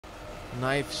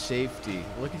Knife safety.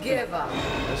 Look at Give up.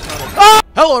 That's not a ah!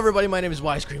 Hello everybody, my name is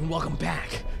Wisecream and welcome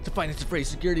back to Finance and Freddy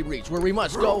Security Breach, where we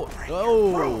must go.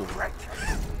 Oh.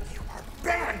 You are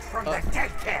banned from the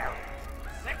daycare.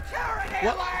 Security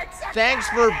What? alert! Security Thanks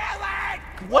for alert!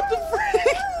 what the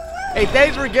frick? Hey,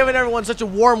 thanks for giving everyone such a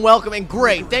warm welcome and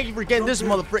great. Thank you for getting this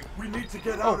mother frick. We need to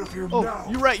get out of here Oh, now.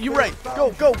 you're right, you're right.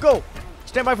 Go, go, go.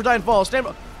 Stand by for Titanfall. Stand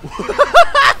by.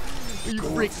 You Go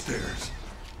freak. upstairs.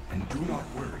 And do not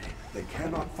worry. They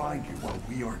cannot find you while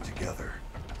we are together.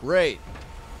 Great.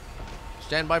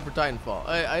 Stand by for Titanfall.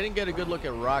 I didn't get a good look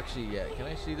at Roxy yet. Can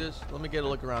I see this? Let me get a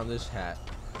look around this hat.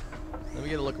 Let me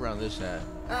get a look around this hat.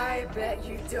 I bet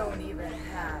you don't even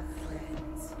have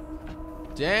friends.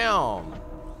 Damn.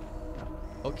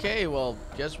 Okay, well,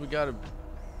 guess we gotta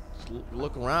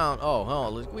look around.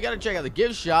 Oh, we gotta check out the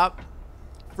gift shop.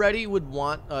 Freddy would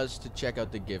want us to check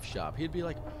out the gift shop. He'd be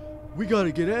like, we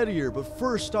gotta get out of here, but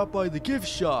first stop by the gift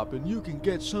shop and you can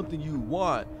get something you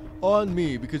want on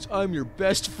me because I'm your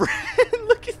best friend.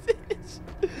 Look at this.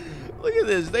 Look at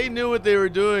this. They knew what they were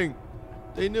doing.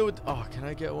 They knew what. Oh, can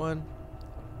I get one?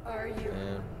 Are you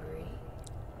hungry?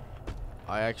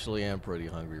 I actually am pretty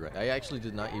hungry, right? I actually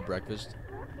did not eat breakfast.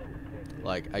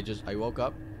 Like, I woke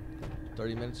up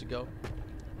 30 minutes ago,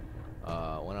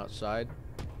 went outside,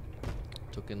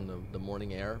 took in the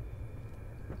morning air,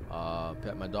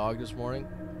 pet my dog this morning,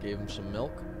 gave him some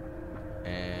milk,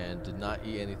 and did not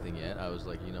eat anything yet. I was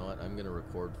like, you know what, I'm gonna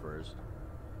record first,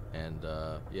 and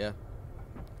yeah.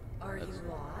 Are you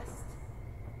lost?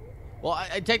 Well,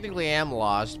 I technically am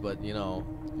lost, but you know,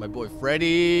 my boy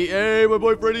Freddy, hey, my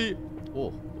boy Freddy. Oh,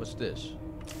 what's this?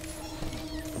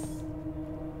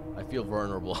 I feel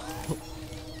vulnerable.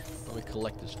 Let me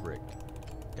collect this frick.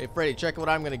 Hey, Freddy, check what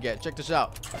I'm gonna get. Check this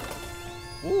out.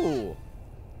 Ooh.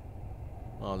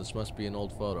 Oh, this must be an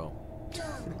old photo.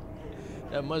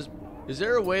 That must. Is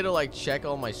there a way to like check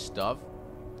all my stuff?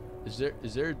 Is there?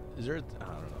 I don't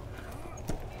know.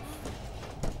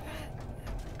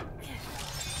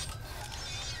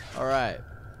 All right.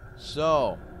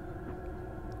 So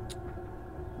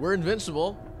we're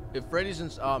invincible. If Freddy's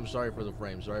in, oh, I'm sorry for the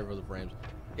frames. Sorry for the frames.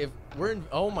 If we're in,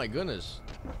 oh my goodness,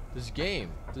 this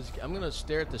game. I'm gonna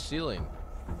stare at the ceiling.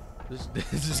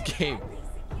 This game.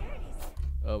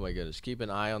 Oh my goodness. Keep an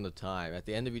eye on the time. At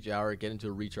the end of each hour, get into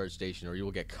a recharge station or you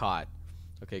will get caught.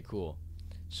 Okay, cool.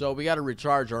 So we gotta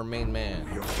recharge our main man.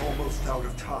 We are almost out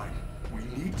of time.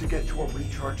 We need to get to a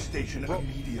recharge station Bro,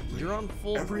 immediately. you're on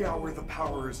full. Every hour the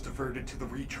power is diverted to the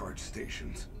recharge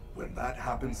stations. When that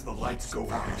happens, the lights go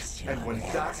out. And when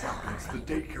that happens, the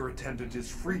daycare attendant is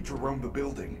free to roam the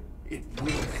building. It will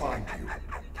find you.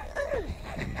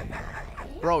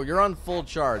 Bro, you're on full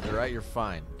charge, alright? You're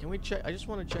fine. Can we check? I just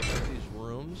want to check out these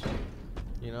rooms.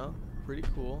 You know? Pretty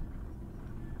cool.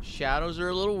 Shadows are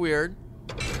a little weird.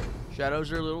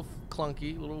 Shadows are a little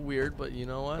clunky, a little weird, but you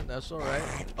know what? That's alright.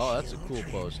 Oh, that's a cool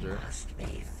poster.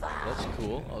 That's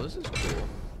cool. Oh, this is cool.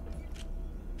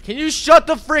 Can you shut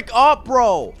the frick up,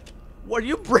 bro? What, are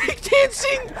you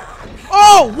breakdancing?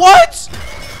 Oh, what?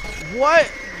 What?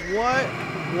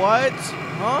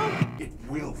 Huh? It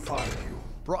will find you.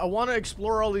 Bro, I want to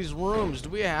explore all these rooms. Do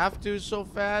we have to so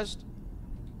fast?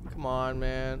 Come on,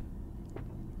 man.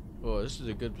 Oh, this is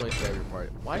a good place to have your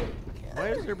party. Why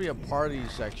is there be a party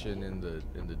section in the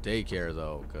daycare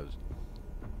though? Because,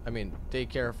 I mean,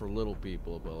 daycare for little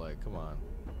people, but like, come on.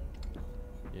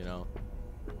 You know?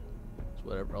 It's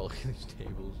whatever. I'll look at these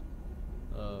tables.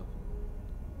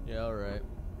 Yeah, alright.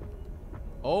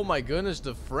 Oh my goodness,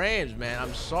 the frames, man.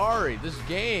 I'm sorry. This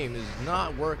game is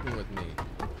not working with me.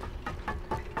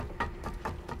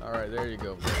 Alright, there you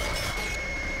go.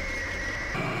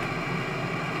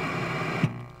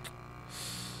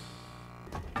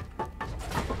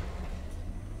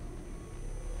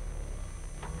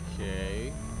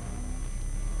 Okay.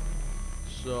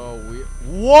 So we...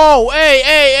 Whoa!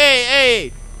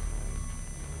 Hey!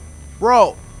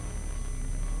 Bro!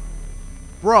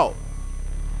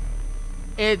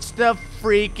 It's the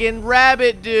freaking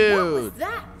rabbit dude! What was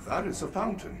that? That is a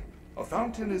fountain. A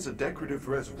fountain is a decorative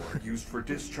reservoir used for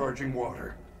discharging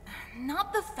water.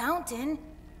 Not the fountain.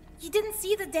 You didn't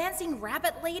see the dancing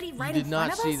rabbit lady right in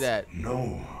front of us? Did not see that.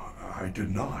 No, I did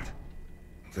not.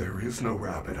 There is no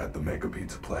rabbit at the Mega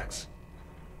Pizzaplex.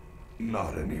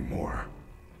 Not anymore.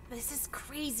 This is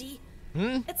crazy.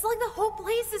 Hmm? It's like the whole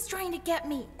place is trying to get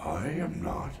me. I am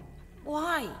not.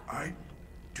 Why? I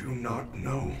do not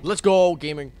know. Let's go,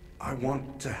 gaming. I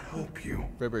want to help you.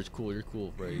 Fredbear's cool. You're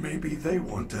cool, Freddy. Maybe they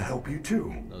want to help you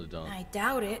too. No, they don't. I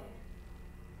doubt it.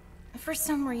 For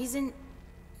some reason,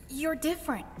 you're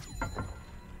different.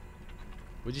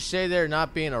 Would you say they're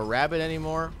not being a rabbit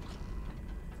anymore?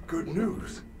 Good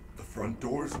news. The front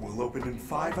doors will open in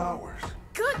 5 hours.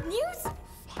 Good news?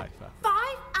 5 hours.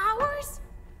 5 hours?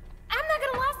 I'm not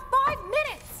gonna last 5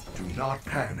 minutes! Do not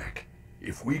panic.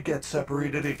 If we get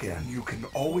separated again, you can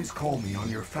always call me on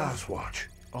your fast watch.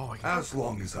 Oh, as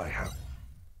long as I have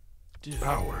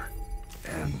power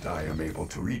and I am able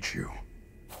to reach you.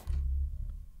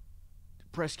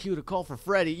 Press Q to call for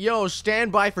Freddy. Yo,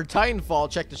 stand by for Titanfall.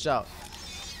 Check this out.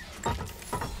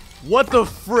 What the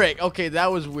frick? Okay,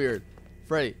 that was weird.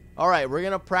 Freddy. Alright, we're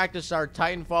gonna practice our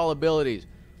Titanfall abilities.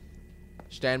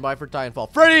 Stand by for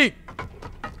Titanfall. Freddy!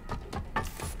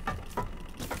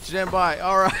 Stand by.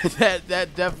 Alright,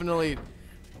 that definitely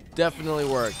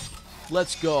worked.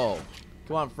 Let's go.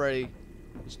 Come on, Freddy.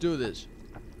 Let's do this.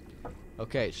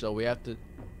 Okay, so we have to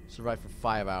survive for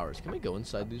 5 hours. Can we go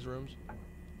inside these rooms?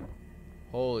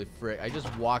 Holy frick. I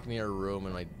just walked near a room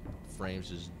and my frames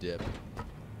just dipped.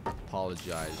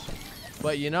 Apologize.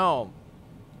 But you know,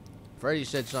 Freddy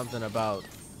said something about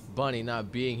Bunny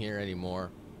not being here anymore.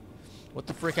 What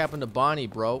the frick happened to Bonnie,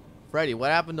 bro? Freddy,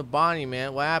 what happened to Bonnie,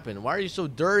 man? What happened? Why are you so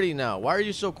dirty now? Why are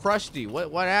you so crusty?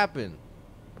 What happened?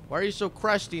 Why are you so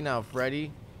crusty now,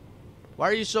 Freddy? Why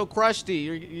are you so crusty?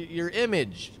 Your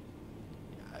image.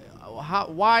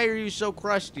 Why are you so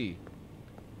crusty?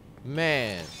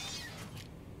 Man.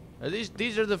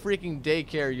 These are the freaking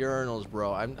daycare urinals,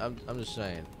 bro. I'm just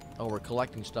saying. Oh, we're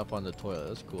collecting stuff on the toilet.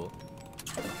 That's cool.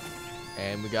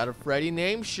 And we got a Freddy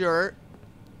name shirt.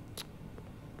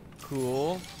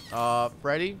 Cool.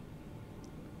 Freddy,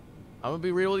 I'm gonna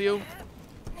be real with you.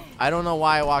 I don't know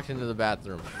why I walked into the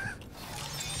bathroom.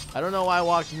 I don't know why I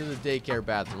walked into the daycare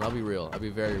bathroom. I'll be real. I'll be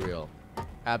very real.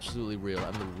 Absolutely real.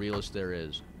 I'm the realest there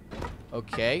is.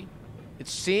 Okay. It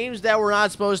seems that we're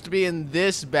not supposed to be in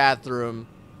this bathroom,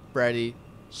 Freddy.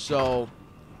 So,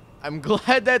 I'm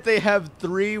glad that they have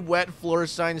 3 wet floor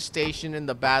signs stationed in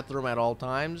the bathroom at all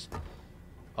times.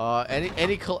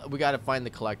 We gotta find the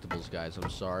collectibles, guys. I'm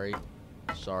sorry.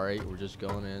 Sorry, we're just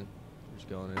going in. We're just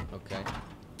going in. Okay.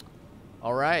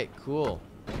 All right. Cool.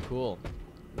 Cool.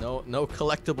 No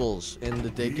collectibles in the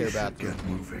daycare bathroom. Get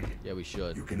moving. Yeah, we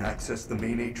should. You can access the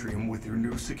main atrium with your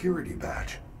new security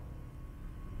badge.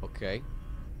 Okay.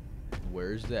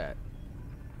 Where's that?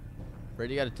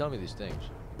 Freddy, you gotta tell me these things.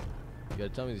 You gotta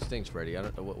tell me these things, Freddy. I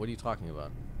don't. What are you talking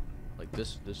about? Like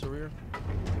this over here?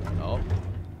 Oh.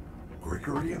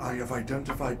 Gregory, I have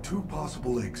identified 2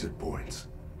 possible exit points.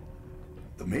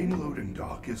 The main loading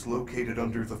dock is located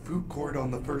under the food court on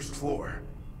the 1st floor.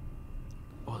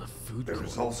 Oh, the food court. There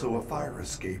is also a fire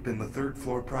escape in the 3rd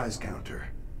floor prize counter.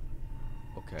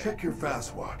 Okay. Check your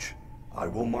fast watch. I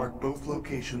will mark both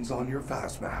locations on your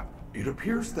fast map. It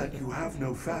appears that you have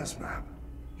no fast map.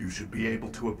 You should be able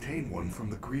to obtain one from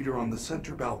the greeter on the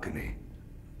center balcony.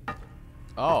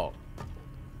 Oh.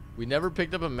 We never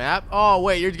picked up a map? Oh,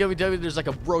 wait, you're gonna tell me there's like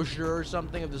a brochure or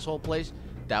something of this whole place?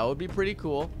 That would be pretty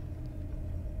cool.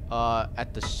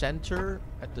 At the center?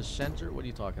 What are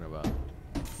you talking about?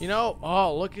 You know,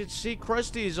 oh, look at, see,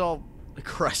 Krusty's all...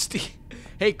 Krusty?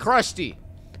 Hey, Krusty!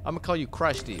 I'm gonna call you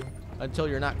Krusty until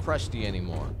you're not Krusty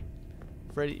anymore.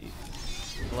 Freddy,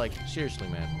 like, seriously,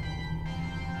 man.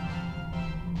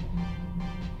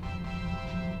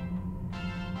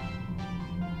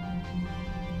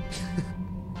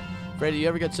 Freddy, you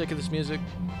ever get sick of this music?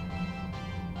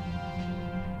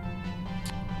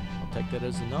 I'll take that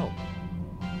as a no.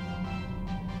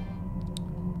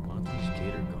 Why don't these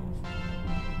gator golf?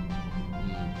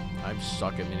 I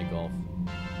suck at mini golf.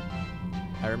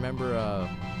 I remember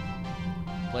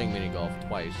playing mini golf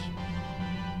twice.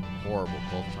 Horrible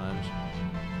both times.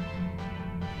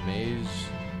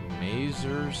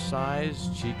 Mazer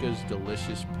size Chica's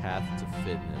delicious path to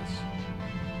fitness.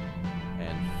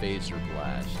 And Phaser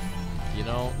Blast. You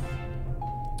know,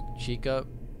 Chica,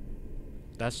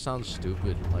 that sounds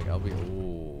stupid. Like, I'll be,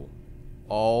 ooh.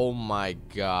 Oh my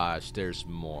gosh, there's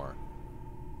more.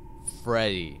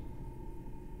 Freddy.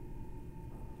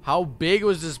 How big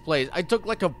was this place? I took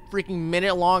like a freaking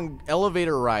minute-long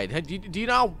elevator ride. Do you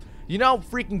know how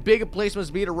freaking big a place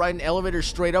must be to ride an elevator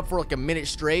straight up for like a minute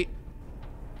straight?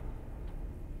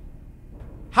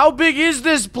 How big is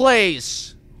this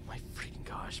place?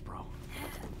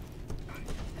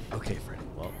 Okay, Freddy.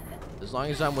 Well, as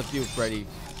long as I'm with you, Freddy,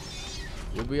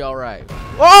 you'll be all right.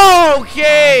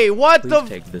 Okay, what Please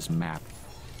take this map.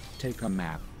 Take a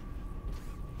map.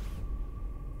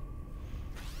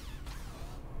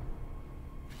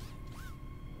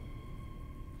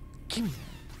 Give me that.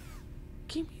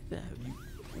 Give me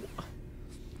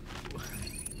that.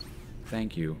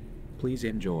 Thank you. Please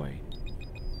enjoy.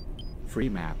 Free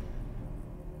map.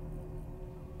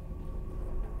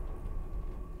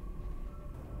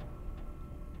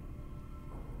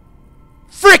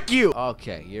 Free frick you!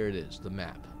 Okay, here it is, the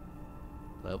map.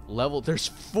 There's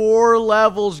 4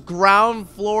 levels, ground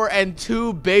floor, and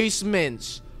 2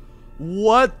 basements.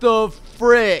 What the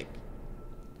frick?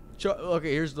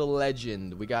 Okay, here's the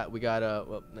legend. We got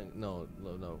well, no,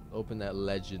 open that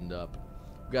legend up.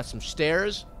 We got some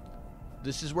stairs.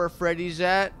 This is where Freddy's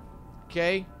at.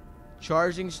 Okay,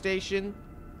 charging station,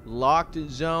 locked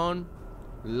zone,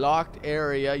 locked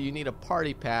area. You need a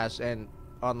party pass and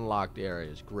unlocked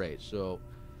areas. Great. So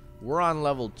we're on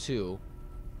level 2.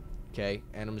 Okay,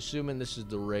 and I'm assuming this is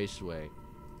the raceway.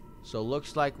 So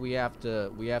looks like we have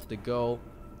to go.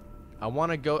 I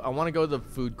want to go to the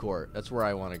food court. That's where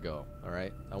I want to go. All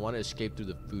right, I want to escape through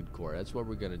the food court. That's what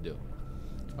we're gonna do.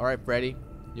 All right, Freddy,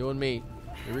 you and me.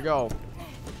 Here we go.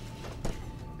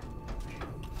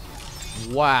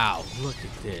 Wow, look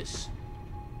at this.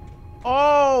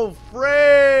 Oh,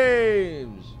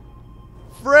 frames!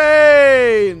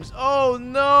 Frames! Oh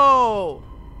no!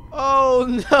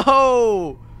 Oh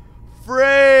no!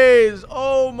 Frames!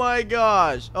 Oh my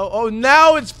gosh! Oh,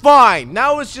 now it's fine.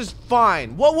 Now it's just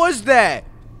fine. What was that?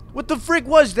 What the frick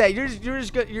was that? You're just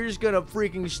gonna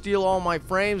freaking steal all my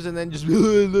frames and then just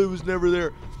it was never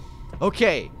there.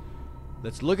 Okay,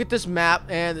 let's look at this map,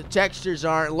 and the textures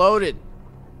aren't loaded.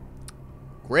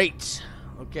 Great.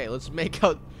 Okay, let's make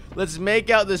out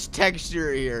this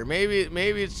texture here. Maybe it's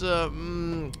maybe it's, I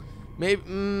don't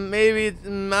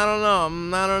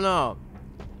know.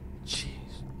 Jeez.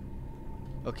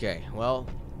 Okay, well,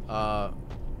 I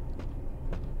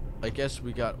guess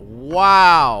we got,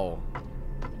 wow.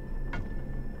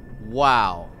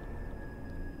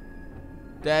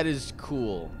 That is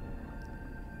cool.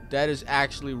 That is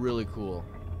actually really cool.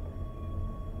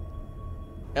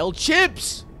 El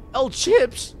Chips!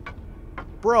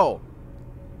 Bro.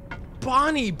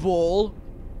 Bonnie Bowl?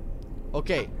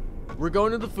 Okay, we're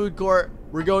going to the food court.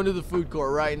 We're going to the food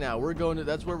court right now.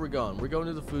 That's where we're going. We're going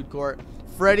to the food court.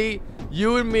 Freddy,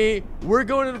 you and me, we're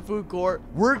going to the food court.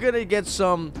 We're gonna get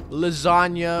some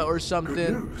lasagna or something.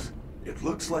 Good news. It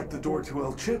looks like the door to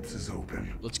El Chips is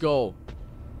open. Let's go.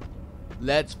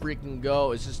 Let's freaking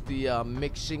go. Is this the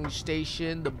mixing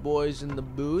station? The boys in the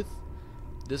booth?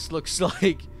 This looks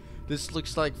like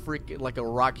freaking like a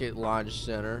rocket launch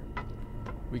center.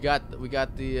 We got the hold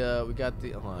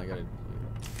on, I gotta,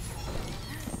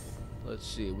 let's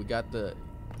see. We got the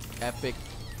epic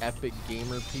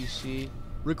gamer PC.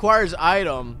 Requires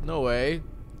item. No way.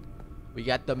 We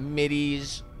got the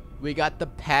middies. We got the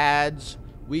pads.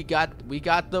 We got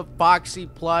the Foxy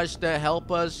plush to help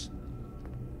us.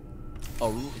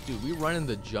 Oh, dude, we running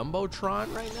the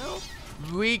Jumbotron right now?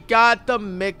 We got the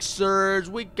mixers.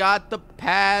 We got the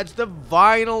pads, the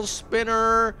vinyl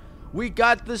spinner. We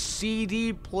got the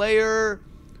CD player.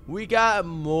 We got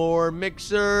more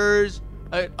mixers.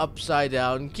 An upside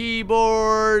down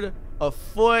keyboard. A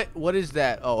foot. What is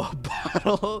that? Oh, a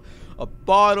bottle. A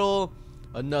bottle.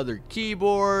 Another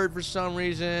keyboard for some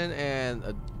reason. And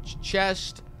a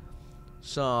chest.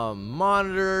 Some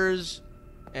monitors.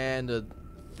 And a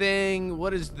thing.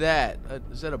 What is that?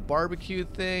 Is that a barbecue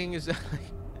thing? Is that like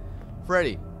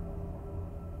Freddy?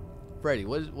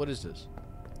 What is this?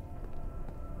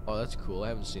 Oh, that's cool. I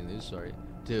haven't seen these. Sorry,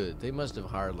 dude. They must have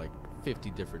hired like 50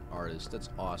 different artists. That's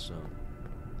awesome.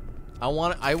 I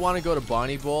want to go to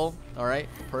Bonnie Bowl. All right,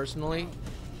 personally,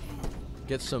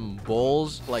 get some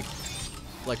bowls like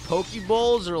poke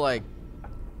bowls or like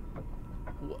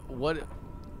what?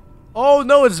 Oh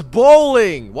no, it's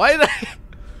bowling. Why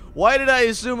did I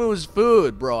assume it was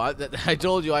food, bro? I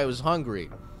told you I was hungry.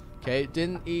 Okay,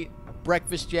 didn't eat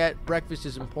breakfast yet. Breakfast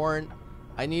is important.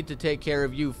 I need to take care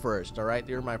of you first, all right?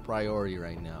 You're my priority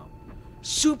right now.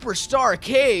 Superstar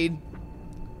Arcade?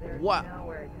 What?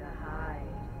 Nowhere to hide.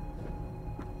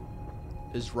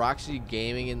 Is Roxy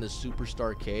gaming in the Superstar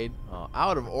Arcade? Oh,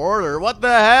 out of order. What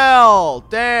the hell?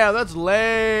 Damn, that's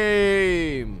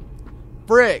lame.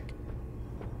 Frick.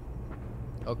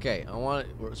 Okay,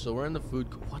 so we're in the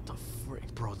food. What the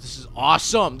frick, bro? This is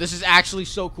awesome. This is actually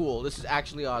so cool. This is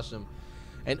actually awesome.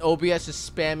 And OBS is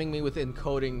spamming me with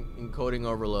encoding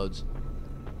overloads.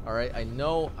 All right, I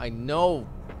know,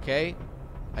 okay?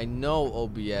 I know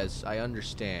OBS, I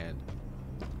understand.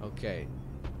 Okay,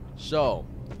 so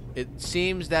it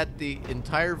seems that the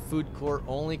entire food court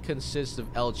only consists of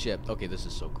El Chip. Okay, this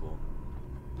is so cool.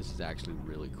 This is actually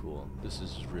really cool. This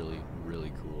is really,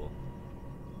 really cool.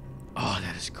 Oh,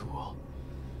 that is cool.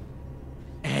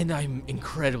 And I'm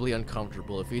incredibly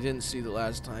uncomfortable. If you didn't see the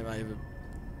last time,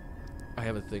 I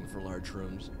have a thing for large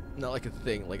rooms. Not like a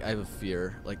thing, like I have a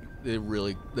fear. Like they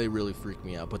really freak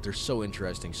me out, but they're so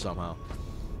interesting somehow.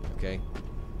 Okay?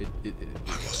 I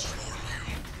must warn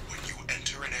you, when you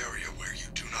enter an area where you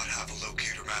do not have a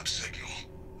locator map signal,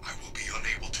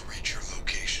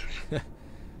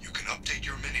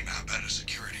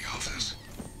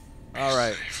 All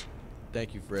right.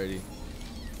 Thank you, Freddy.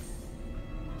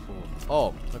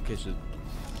 Oh, okay, so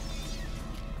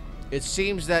it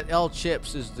seems that El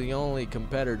Chips is the only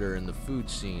competitor in the food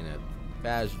scene at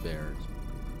Fazbear's.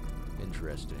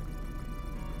 Interesting.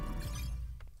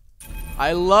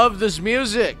 I love this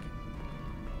music.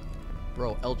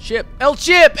 Bro, El Chip. El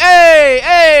Chip! Hey!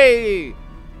 Hey!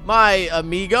 My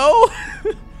amigo?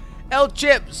 El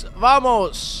Chips,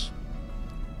 vamos!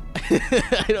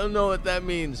 I don't know what that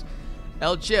means.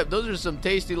 El Chip, those are some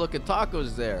tasty looking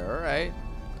tacos there, alright.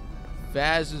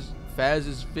 Faz's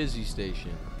Fizzy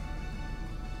Station.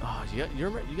 Oh,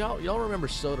 y'all remember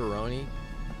Sodaroni?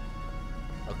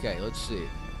 Okay, let's see.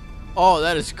 Oh,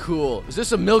 that is cool. Is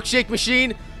this a milkshake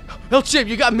machine? El Chip,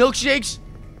 you got milkshakes?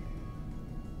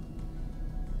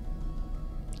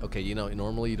 Okay, you know,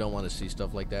 normally you don't want to see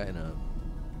stuff like that in a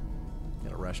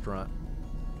restaurant.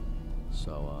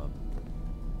 So,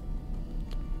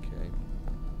 okay.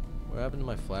 What happened to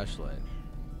my flashlight?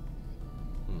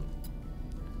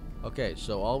 Okay,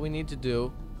 so all we need to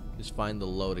do is find the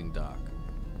loading dock.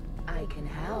 I can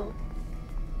help.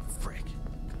 Frick.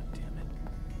 God damn it.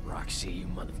 Roxy, you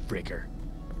motherfricker.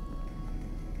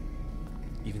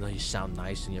 Even though you sound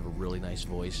nice and you have a really nice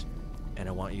voice, and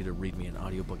I want you to read me an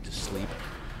audiobook to sleep.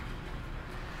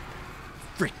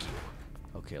 Frick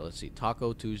you. Okay, let's see.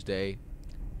 Taco Tuesday.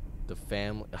 The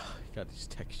family. Oh, I got these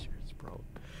textures, bro.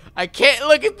 I can't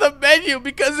look at the menu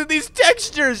because of these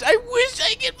textures. I wish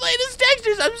I could play these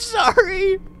textures. I'm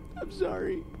sorry. I'm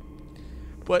sorry.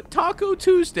 But Taco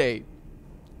Tuesday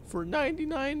for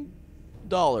 $99.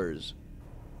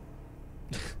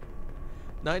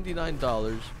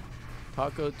 $99.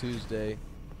 Taco Tuesday.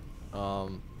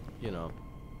 You know.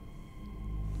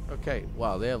 Okay.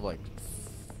 Wow, they have like.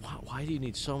 Why do you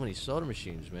need so many soda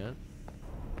machines, man?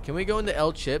 Can we go into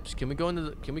El Chips? Can we go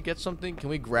into can we get something? Can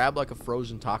we grab like a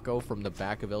frozen taco from the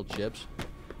back of El Chips?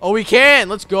 Oh, we can!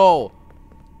 Let's go!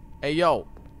 Hey, yo.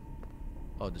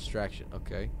 Oh, distraction.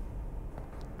 Okay.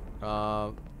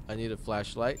 I need a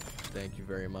flashlight. Thank you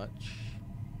very much.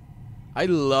 I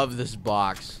love this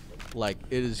box. Like,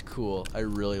 it is cool. I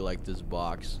really like this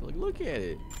box. Like, look at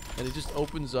it. And it just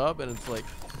opens up and it's like...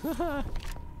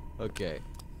 Okay.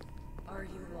 Are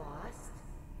you lost?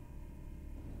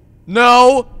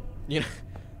 No! You know,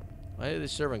 why are they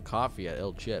serving coffee at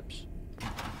El Chips?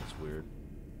 That's weird.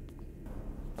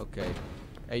 Okay.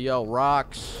 Hey, yo,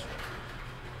 Roxy.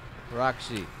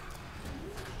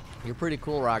 You're pretty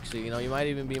cool, Roxy. You know, you might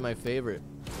even be my favorite.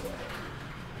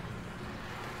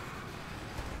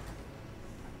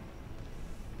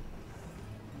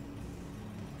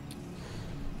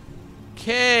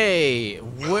 Okay.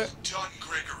 Well done,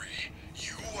 Gregory.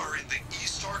 You are in the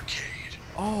East Arcade.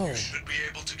 Oh. You should be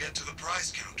able to get to the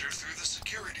prize counter through the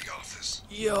security office.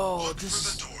 Yo, Look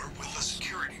this for the door with the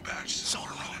security badge symbol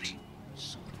on it.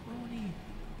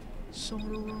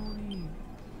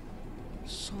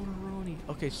 Sodaroni.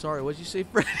 Okay, sorry. What'd you say,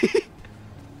 Freddy?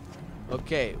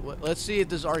 Okay, let's see if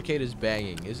this arcade is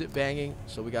banging. Is it banging?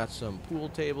 So we got some pool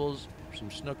tables, some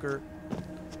snooker.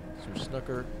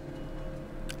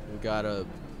 We got a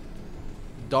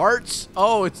darts.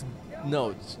 Oh, it's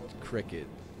cricket.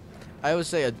 I would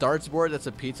say a darts board. That's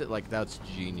a pizza. Like, that's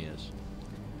genius.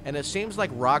 And it seems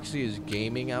like Roxy is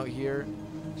gaming out here.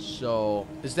 So,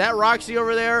 is that Roxy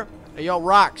over there? Hey, yo,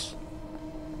 Rox.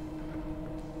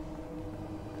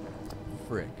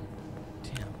 Frick.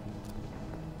 Damn.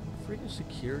 Freaking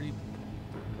security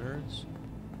nerds.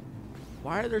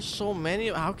 Why are there so many?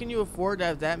 How can you afford to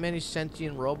have that many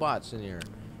sentient robots in here?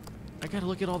 I gotta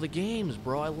look at all the games,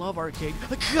 bro. I love arcade.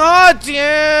 God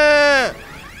damn!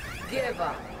 Give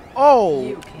up. Oh.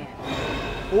 You can't.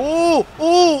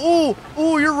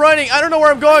 Ooh, you're running. I don't know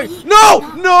where I'm going.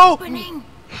 No!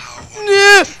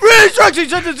 Roxy,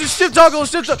 shift toggle.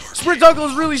 Sprint toggle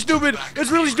is really stupid.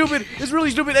 It's really stupid.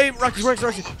 Hey, Roxy.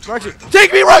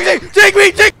 Take me, Roxy! Take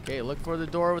me! Okay, look for the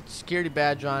door with the security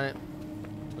badge on it.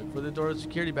 I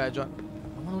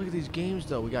want to look at these games,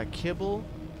 though. We got Kibble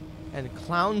and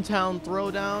Clown Town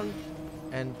Throwdown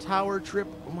and Tower Trip.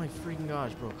 Oh, my freaking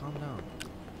gosh, bro. Calm down.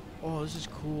 Oh, this is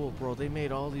cool, bro. They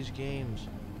made all these games.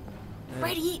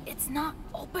 Freddy, it's not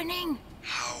opening.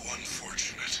 How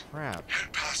unfortunate. Crap.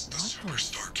 Head past the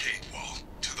Superstar Arcade wall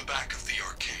to the back of the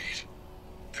arcade.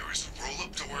 There is a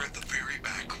roll-up door at the very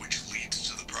back which leads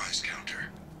to the prize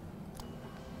counter.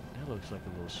 That looks like a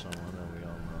little someone that we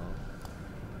all know.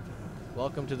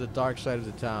 Welcome to the dark side of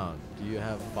the town. Do you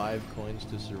have 5 coins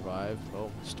to survive? Oh,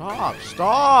 stop!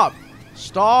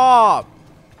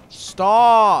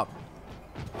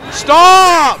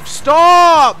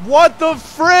 What the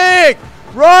frick?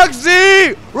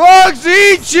 Roxy,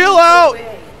 chill out.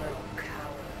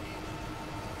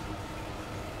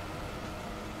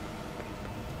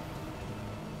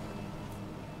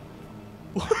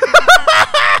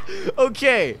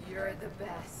 Okay. You're the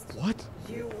best. What?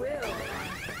 You will.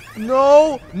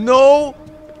 No, no.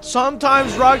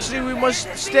 Sometimes, Roxy, we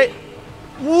must stay.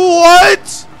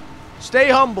 What? Stay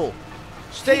humble.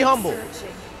 Stay humble.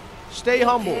 Searching. Stay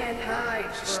humble. Can't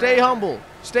hide Stay forever. humble.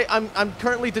 Stay. I'm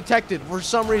currently detected for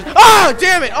some reason. Ah,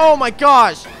 damn it! Oh my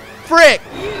gosh! Frick!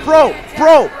 Bro!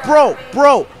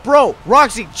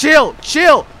 Roxy, chill!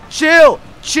 Chill!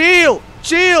 Chill!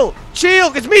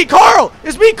 It's me, Carl!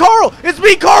 It's me,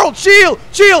 Carl! Chill!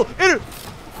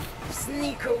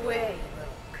 Sneak away,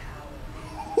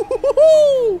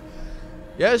 little coward.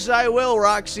 Yes, I will,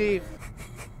 Roxy.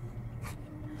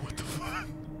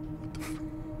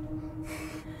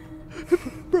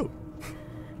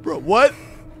 Bro, what?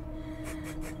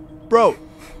 Bro,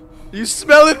 you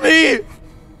smelling me?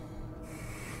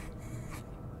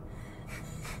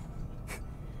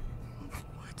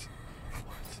 What?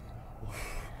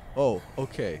 Oh,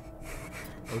 okay.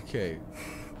 Okay.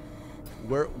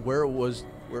 Where was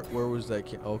that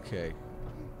kid? Okay.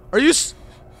 Are you she's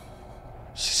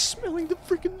smelling the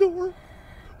freaking door.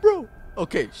 Bro.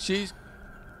 Okay, she's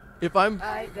if I'm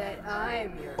I bet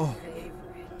I'm your favorite.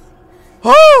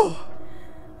 Oh!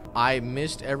 I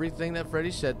missed everything that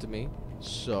Freddy said to me,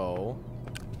 so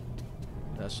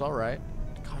that's all right.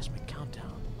 Cosmic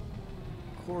Countdown.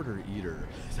 Quarter Eater.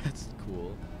 That's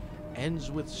cool. Ends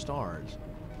with stars.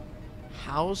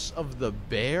 House of the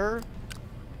Bear?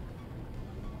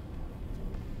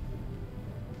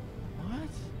 What?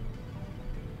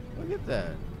 Look at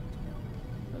that.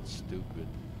 That's stupid.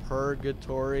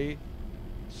 Purgatory,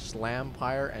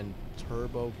 Slampire, and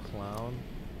Turbo Clown.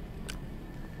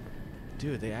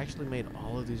 Dude, they actually made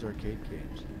all of these arcade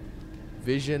games.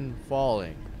 Vision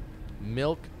Falling.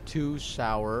 Milk Too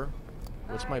Sour.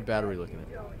 What's my battery looking at?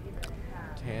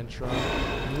 Tantrum.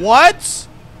 What?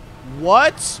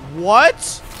 What?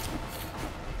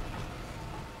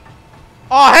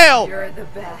 Oh, hell! You're the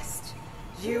best.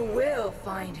 You will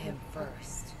find him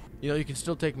first. You know, you can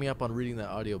still take me up on reading that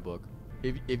audiobook.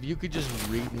 If you could just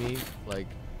read me, like,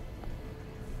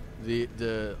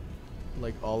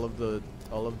 like all of the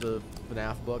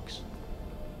FNAF books,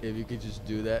 if you could just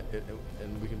do that,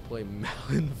 and we can play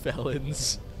Melon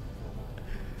Felons.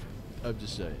 I'm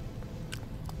just saying.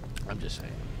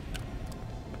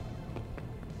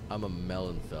 I'm a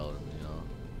melon felon, you know.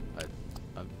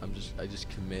 I just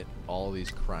commit all these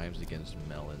crimes against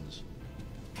melons.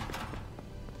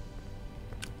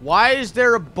 Why is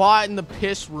there a bot in the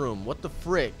piss room? What the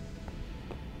frick?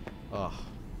 Ugh.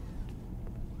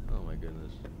 Oh my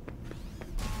goodness.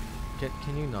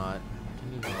 Can you not?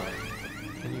 Can you not?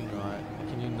 Can you not?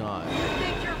 Can you not? You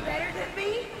think you're better than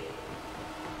me?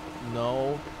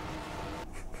 No.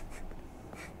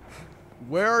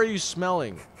 Where are you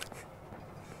smelling?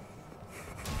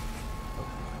 Oh,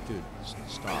 dude,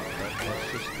 stop.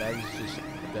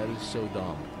 That is so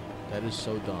dumb. That is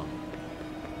so dumb.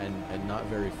 And not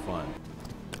very fun.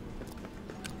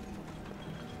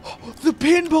 The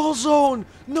pinball zone!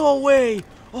 No way!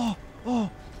 Oh,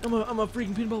 I'm a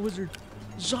freaking pinball wizard.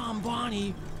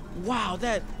 Zombani. Wow,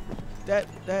 that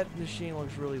machine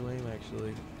looks really lame,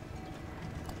 actually.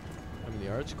 I mean,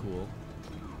 the art's cool.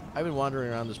 I've been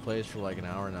wandering around this place for like an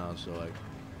hour now, so like,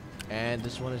 and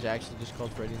this one is actually just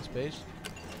called Freddy in Space.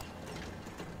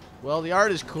 Well, the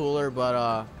art is cooler,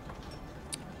 but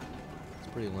it's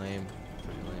pretty lame.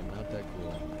 Not that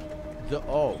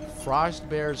cool. Frost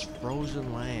Bear's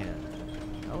Frozen Land.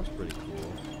 That was pretty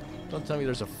cool. Don't tell me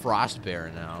there's a Frost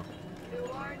Bear now.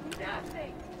 You are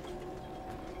nothing.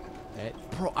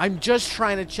 Bro, I'm just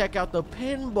trying to check out the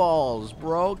pinballs,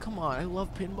 bro. Come on, I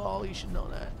love pinball. You should know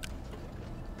that.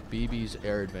 BB's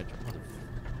Air Adventure.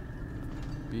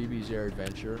 BB's Air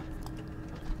Adventure.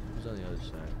 Who's on the other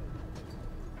side?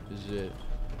 Is it?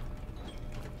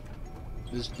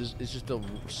 This it's just a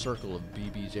circle of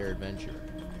BB's Air Adventure.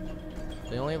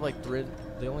 They only have like three.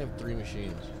 They only have 3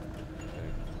 machines. Okay.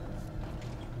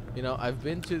 You know, I've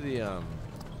been to the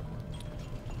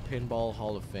Pinball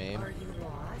Hall of Fame. Are you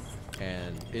lost?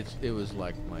 And it was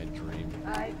like my dream.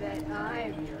 I bet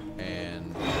I'm your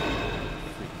And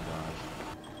freaking gosh.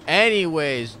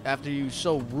 Anyways, after you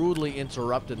so rudely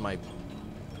interrupted my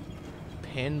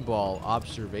pinball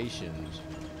observations,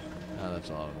 that's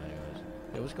all. Anyways,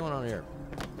 hey, what's going on here?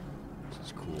 This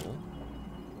is cool.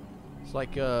 It's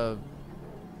like a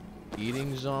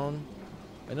eating zone.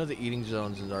 I know the eating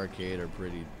zones in the arcade are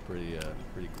pretty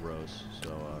gross.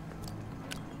 So,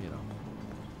 you know,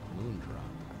 moon drop.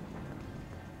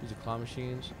 These are claw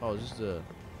machines. Oh, is this the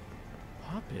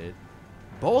puppet?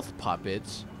 Both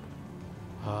puppets.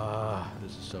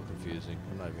 This is so confusing.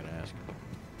 I'm not even gonna ask.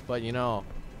 But you know,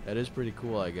 That is pretty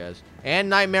cool, I guess.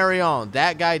 And Nightmarion,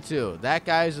 that guy too. That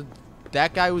guy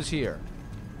was here.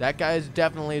 That guy is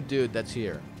definitely a dude that's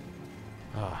here.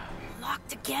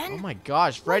 Locked again? Oh my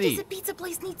gosh, Freddy. Why does a pizza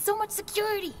place need so much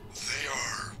security? They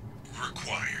are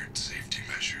required safety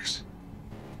measures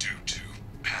due to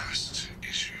past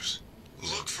issues.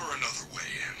 Look for another way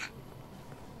in.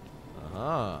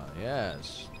 Ah,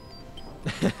 yes.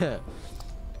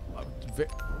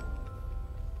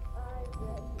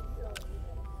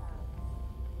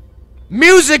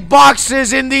 Music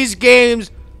boxes in these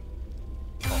games.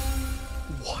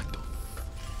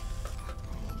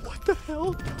 What the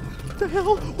hell? What the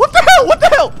hell? What the hell? What the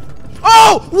hell?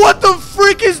 Oh, what the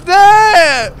freak is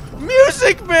that?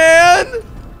 Music Man!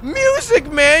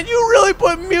 Music Man! You really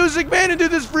put Music Man into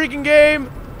this freaking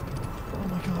game? Oh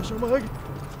my gosh! Oh my god!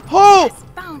 Oh! Yes,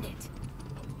 found it.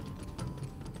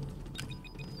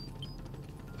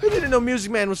 I didn't know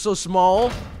Music Man was so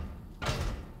small. I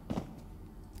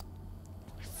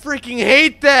freaking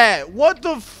hate that! What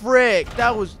the frick?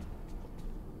 That was...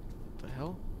 What the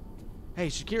hell? Hey,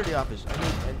 security office.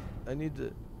 I need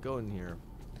to go in here.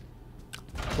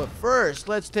 But first,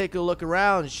 let's take a look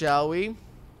around, shall we?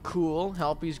 Cool.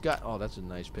 Helpy's got... Oh, that's a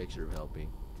nice picture of Helpy.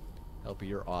 Helpy,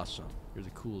 you're awesome. You're the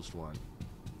coolest one.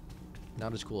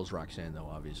 Not as cool as Roxanne, though,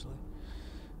 obviously.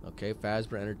 Okay,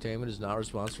 Fazbear Entertainment is not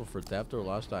responsible for theft or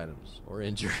lost items or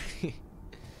injury.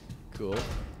 Cool.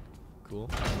 Cool.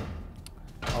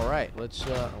 All right, let's.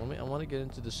 I want to get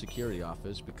into the security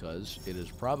office because it is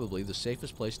probably the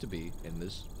safest place to be in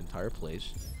this entire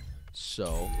place.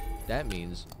 So that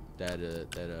means that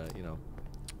you know,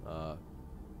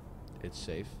 it's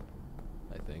safe.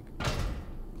 I think.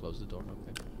 Close the door.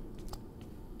 Okay.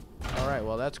 All right.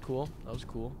 Well, that's cool. That was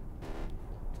cool.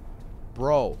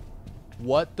 Bro,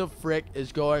 what the frick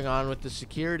is going on with the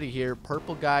security here?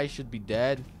 Purple guy should be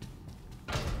dead.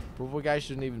 Purple guy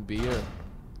shouldn't even be here.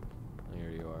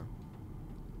 Here you are.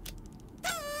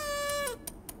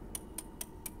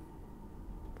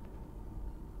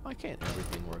 Why can't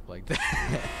everything work like that?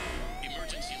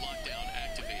 Emergency lockdown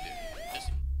activated.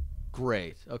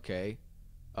 Great. Okay.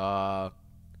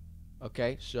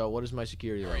 Okay. So what is my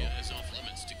security rank? Area is off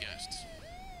limits to guests.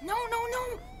 No, no,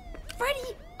 no.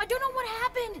 Freddy, I don't know what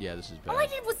happened. Yeah, this is All I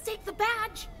bad. did was take the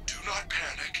badge. Do not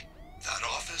panic. That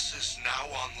office is now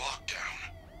on lockdown.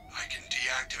 I can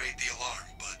deactivate the alarm,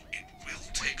 but it will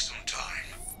take some time.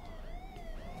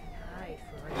 Hi,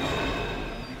 Freddy.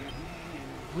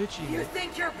 Glitchy. You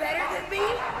think you're better than me?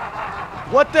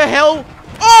 What the hell?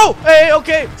 Oh! Hey,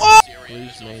 okay. Oh!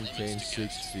 Please maintain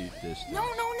 6 feet distance. No,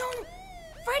 no, no.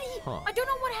 Freddy, Huh. I don't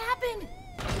know what happened.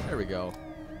 There we go.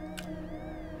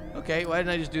 Okay, why didn't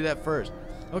I just do that first?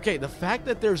 Okay, the fact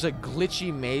that there's a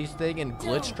glitchy maze thing and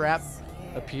glitch trap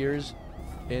appears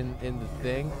in the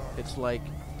thing, it's like,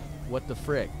 what the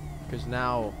frick? Because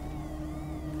now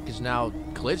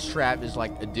glitch trap is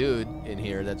like a dude in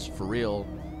here that's for real,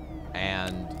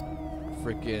 and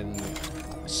freaking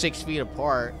 6 feet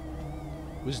apart.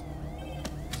 Does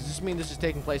this mean this is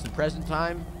taking place in present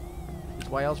time? Because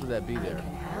why else would that be there?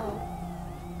 Oh,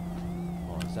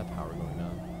 is that power going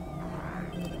on?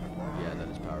 Yeah, that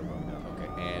is power going down. Okay,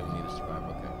 and we need to survive.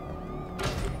 Okay.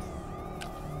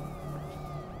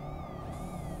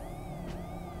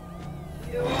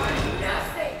 You are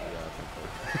nothing.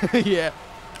 Yeah.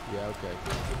 Yeah, okay.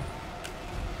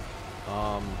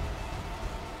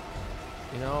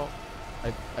 You know,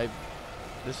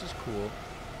 this is cool.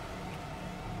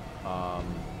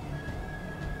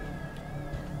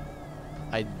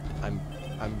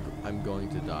 I'm going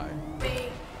to die.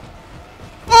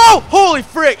 Oh, holy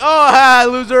frick! Oh, ha,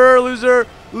 loser, loser,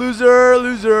 loser,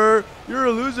 loser. You're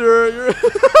a loser. You're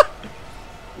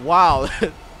wow.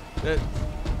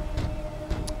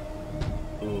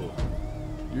 Ooh.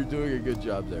 You're doing a good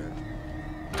job there.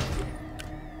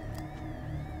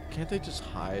 Can't they just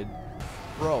hide?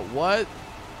 Bro, what?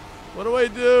 What do I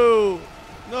do?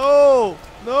 No!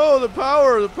 No, the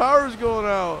power's going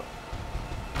out.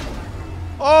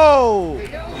 Oh!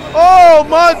 Oh,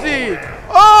 Monty!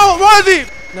 Oh, Monty!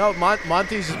 No,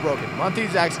 Monty's is broken.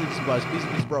 Monty's actually just bust.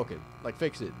 He's broken. Like,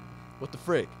 fix it. What the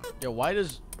frick? Yo, why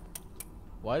does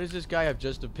this guy have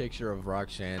just a picture of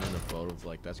Roxanne and a photo of,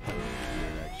 like, that's kind of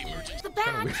weird, actually. The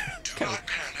Kind of badge. weird. Kinda,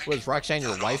 what, is Roxanne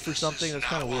your wife or something? That's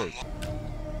kind of weird.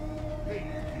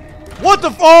 What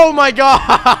the oh my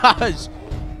gosh!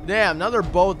 Damn, now they're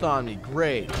both on me.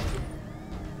 Great.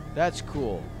 That's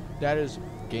cool. That is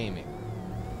gaming.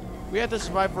 We have to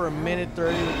survive for 1:30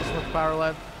 with this much power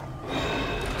left.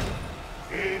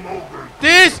 Game over.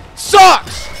 This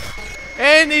sucks!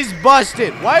 And he's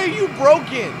busted. Why are you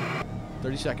broken?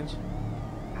 30 seconds.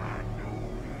 Are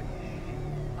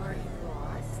you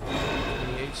lost?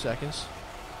 seconds.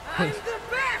 I'm the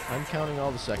best! I'm counting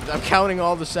all the seconds. I'm counting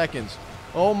all the seconds.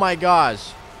 Oh my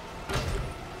gosh.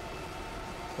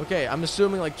 Okay, I'm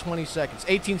assuming like 20 seconds.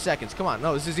 18 seconds. Come on.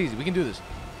 No, this is easy. We can do this.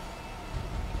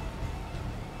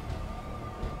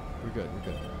 We're good. We're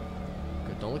good.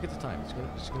 Good. Don't look at the time.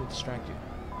 It's gonna distract you.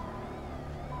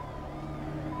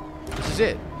 This is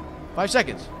it. 5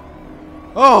 seconds.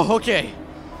 Oh, okay.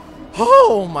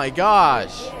 Oh my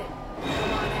gosh. Come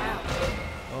on out.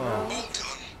 All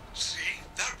done. See?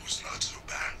 That was not so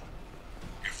bad.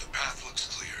 If the path looks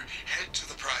clear, head to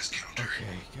the prize counter.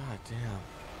 Okay, god damn.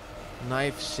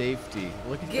 Knife safety.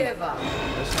 Look at Give up.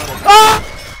 That's not a ah!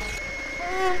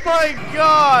 Oh my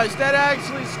gosh, that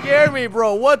actually scared me,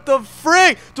 bro. What the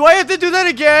frick? Do I have to do that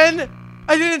again?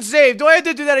 I didn't save. Do I have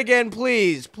to do that again,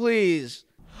 please? Please.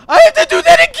 I have to do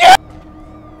that again!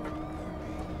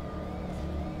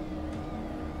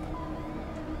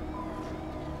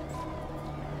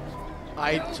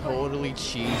 I totally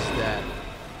cheesed that.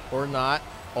 Or not.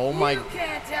 Oh my... You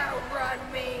can't outrun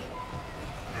me.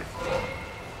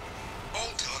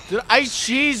 All done. Did I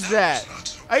cheese that?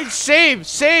 I save.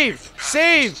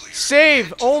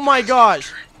 Oh my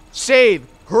gosh. Save.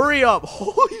 Hurry up.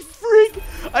 Holy freak.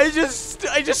 I just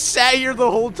sat here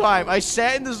the whole time. I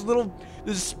sat in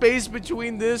this space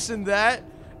between this and that,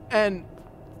 and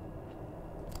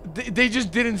they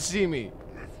just didn't see me.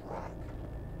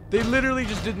 They literally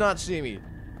just did not see me.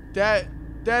 That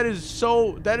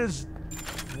is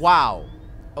wow.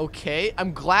 Okay,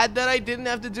 I'm glad that I didn't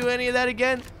have to do any of that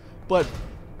again, but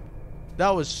that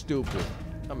was stupid.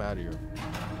 I'm out of here.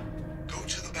 Go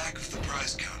to the back of the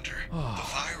prize counter. The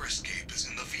fire escape is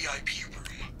in the VIP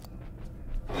room.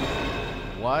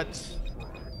 What?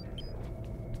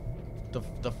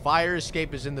 The fire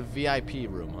escape is in the VIP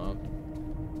room, huh?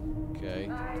 Okay.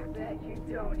 I bet you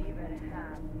don't even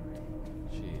have.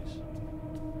 Jeez.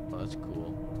 Oh, that's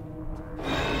cool.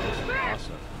 That's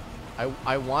awesome.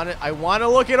 I want to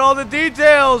look at all the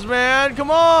details, man. Come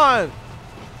on.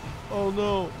 Oh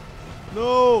no.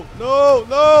 No.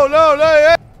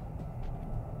 Yeah.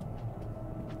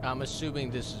 I'm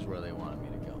assuming this is where they wanted me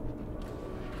to go.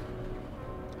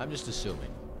 I'm just assuming.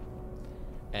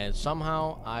 And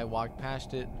somehow I walked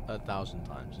past it 1,000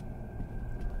 times.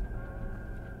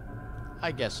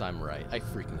 I guess I'm right. I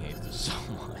freaking hate this so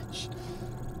much.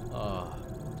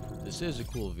 This is a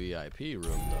cool VIP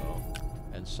room, though.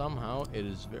 And somehow it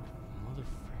is very...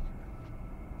 Motherfucker.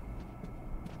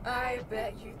 I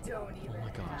bet you don't even Oh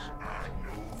my gosh. have.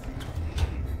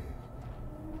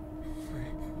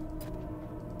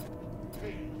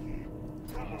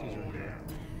 Monty's right here.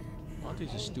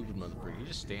 Monty's a stupid motherfucker. He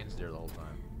just stands there the whole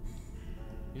time.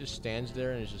 He just stands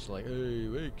there and he's just like, hey,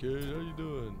 wait, kid, how you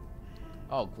doing?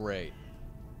 Oh, great.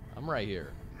 I'm right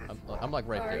here. I'm like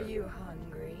right there. Are you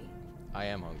hungry? I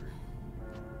am hungry.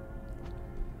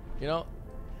 You know,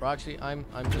 Roxy, I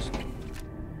just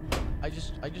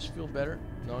feel better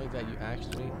knowing that you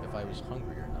asked me if I was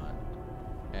hungry or not.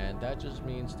 And that just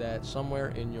means that somewhere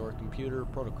in your computer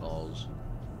protocols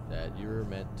that you're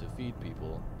meant to feed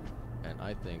people, and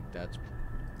I think that's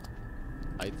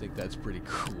pretty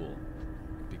cool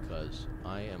because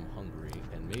I am hungry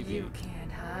and maybe You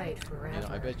can't hide forever. you know,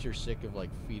 I bet you're sick of like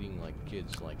feeding like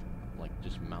kids like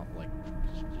just mount like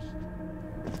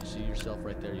just see yourself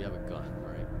right there. You have a gun,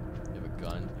 right? You have a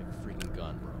gun. You have a freaking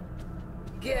gun, bro.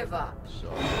 Give up.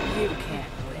 So You can't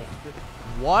win.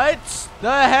 what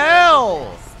the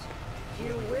hell?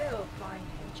 You will find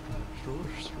him.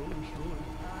 Stroller.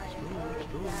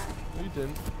 That. No, you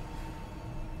didn't.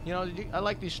 You know, I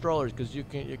like these strollers because you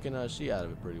can see out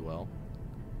of it pretty well,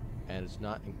 and it's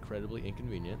not incredibly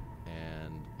inconvenient.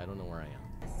 And I don't know where I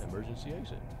am. Emergency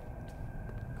exit.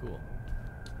 Cool.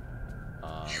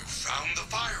 You found the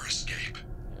fire escape.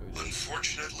 Yeah, we did.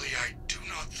 Unfortunately, I do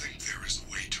not think there is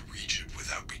a way to reach it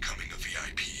without becoming a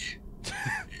VIP.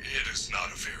 It is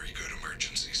not a very good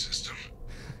emergency system.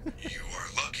 You are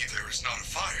lucky there is not a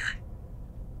fire.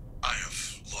 I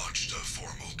have lodged a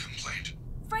formal complaint.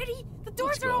 Freddy, the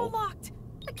doors Let's are all go. locked.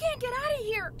 I can't get out of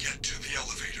here. Get to the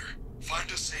elevator. Find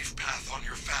a safe path on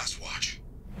your fast watch.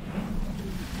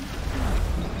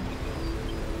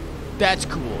 That's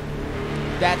cool.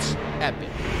 That's epic.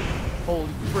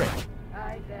 Holy frick.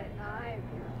 I bet I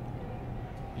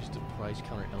will. Use the price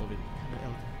counter elevator.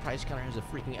 Price counter has a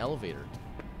freaking elevator.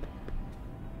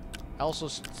 Also,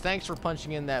 thanks for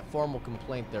punching in that formal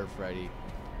complaint there, Freddy.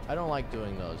 I don't like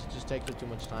doing those. It just takes up too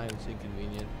much time. It's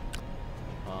inconvenient.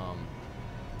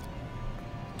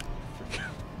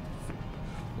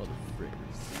 Mother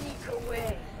frickers. Sneak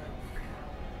away.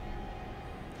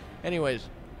 Anyways,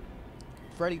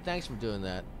 Freddy, thanks for doing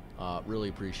that. Really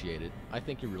appreciate it. I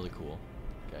think you're really cool.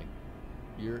 Okay.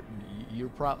 You're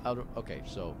probably okay.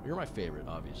 So you're my favorite,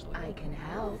 obviously. I can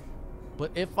help.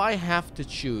 But if I have to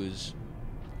choose,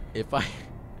 if I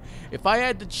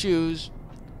had to choose,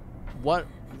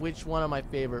 which one of my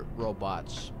favorite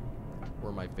robots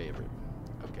were my favorite?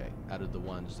 Okay, out of the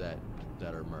ones that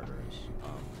are murderers.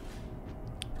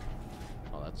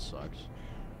 Oh, that sucks.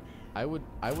 I would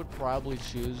probably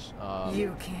choose.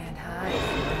 You can't hide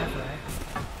forever.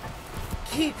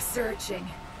 Keep searching.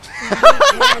 You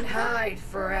can't hide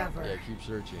forever. Yeah, keep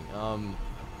searching.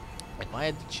 If I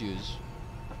had to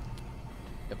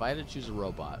choose a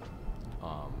robot,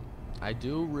 I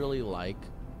do really like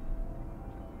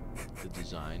the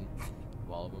design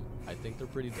of all of them. I think they're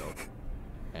pretty dope,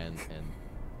 and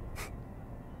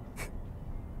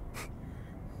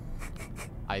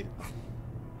I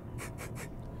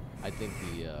think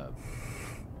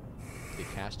the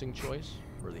casting choice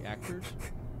for the actors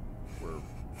were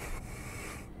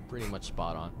pretty much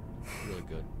spot on, really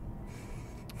good.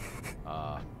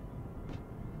 I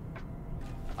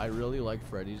really like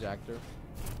Freddy's actor.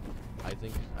 I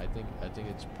think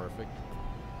it's perfect.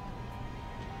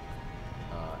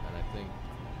 And I think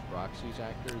Roxy's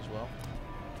actor as well.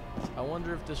 I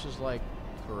wonder if this is like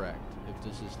correct. If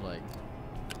this is like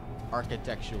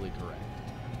architecturally correct.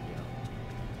 You know.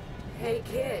 Hey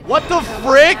kid. What the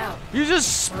frick? You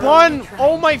just spun!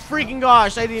 Oh my freaking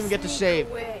gosh! I didn't even get to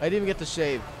save. I didn't even get to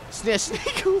save.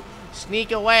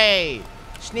 Sneak away!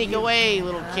 Sneak away,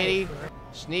 little kitty!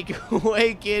 Sneak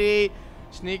away, kitty!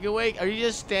 Sneak away! Are you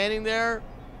just standing there?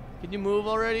 Can you move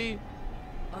already?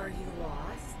 Are you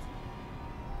lost?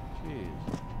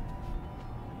 Jeez.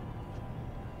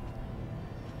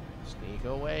 Sneak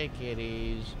away,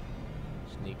 kitties.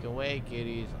 Sneak away,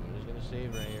 kitties. I'm just gonna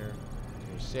save right here. I'm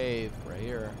gonna save right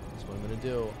here. That's what I'm gonna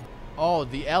do. Oh,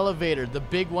 the elevator, the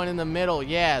big one in the middle.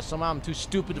 Yeah, somehow I'm too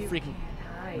stupid to freaking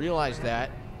realize that.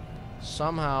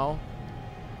 Somehow,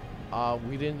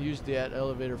 we didn't use that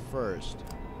elevator first.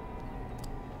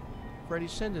 Freddy,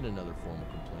 send in another formal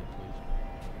complaint,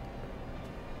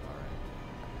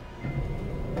 please.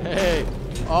 Alright. Hey!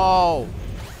 Oh!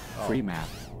 Free map.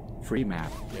 Free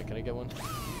map. Yeah, can I get one?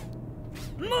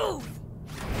 Move!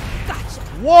 Gotcha!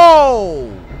 Whoa!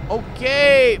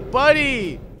 Okay,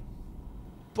 buddy!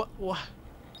 But what?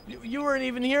 You weren't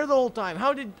even here the whole time.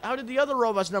 How did the other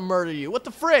robots not murder you? What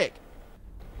the frick?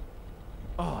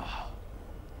 Oh.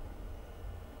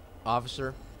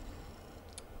 Officer,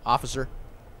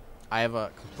 I have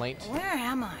a complaint. Where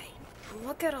am I?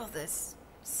 Look at all this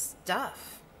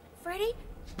stuff. Freddy?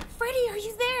 Freddy, are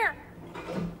you there?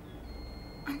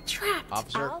 I'm trapped.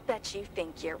 Officer? I'll bet you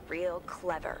think you're real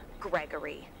clever,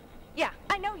 Gregory. Yeah,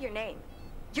 I know your name.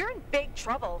 You're in big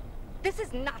trouble. This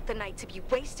is not the night to be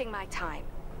wasting my time.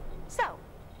 So,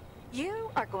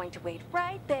 you are going to wait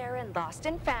right there in Lost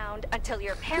and Found until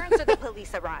your parents or the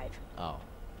police arrive. Oh.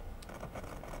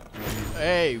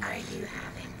 Hey. Are you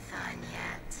having fun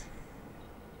yet?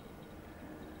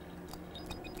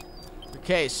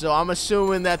 Okay, so I'm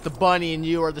assuming that the bunny and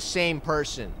you are the same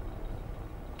person.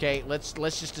 Okay, let's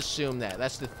just assume that.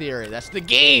 That's the theory. That's the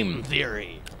game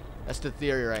theory. That's the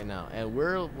theory right now. And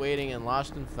we're waiting in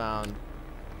Lost and Found.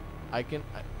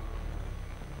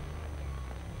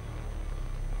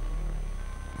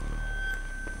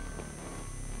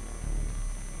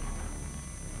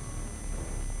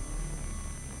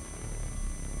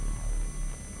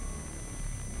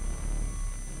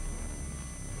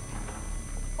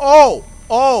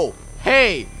 Oh,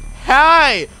 hey,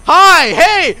 hi,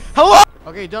 hey, hello.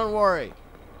 Okay, don't worry.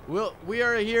 We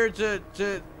are here to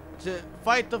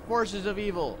fight the forces of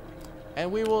evil,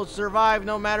 and we will survive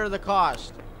no matter the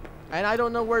cost. And I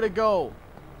don't know where to go.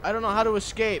 I don't know how to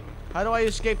escape. How do I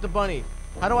escape the bunny?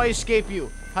 How do I escape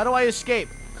you? How do I escape?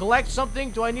 Collect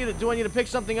something? Do I need to pick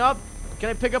something up? Can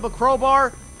I pick up a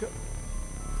crowbar?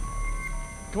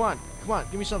 Come on,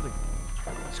 give me something.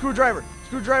 Screwdriver.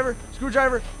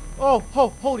 Oh,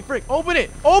 holy frick. Open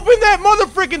it. Open that mother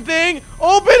frickin' thing.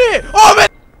 Open it. Open.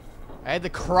 I had to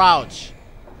crouch.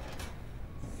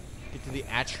 Get to the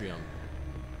atrium.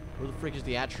 Where the frick is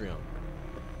the atrium?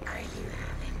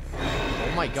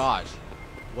 Oh my gosh.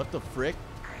 What the frick?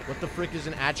 What the frick is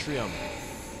an atrium?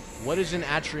 What is an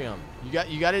atrium?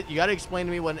 You gotta explain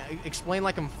to me explain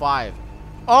like I'm 5.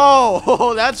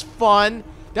 Oh, that's fun.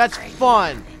 That's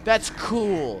fun. That's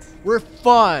cool. We're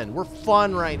fun. We're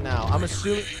fun right now. I'm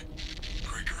assuming.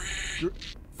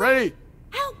 Freddy!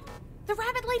 Help! The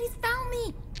rabbit ladies found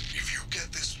me! If you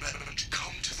get this message,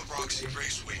 come to the Roxy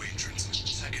Raceway entrance,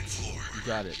 2nd floor. You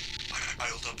got it. I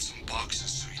piled up some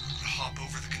boxes so you can hop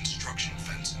over the construction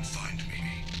fence and find me.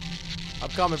 I'm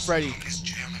coming, Freddy. Someone is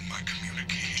jamming my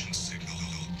communication signal.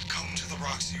 Come to the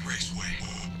Roxy Raceway.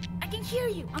 I can hear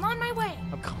you. I'm on my way.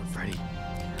 I'm coming, Freddy.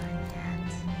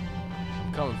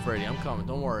 I'm coming, Freddy. I'm coming.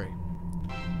 Don't worry.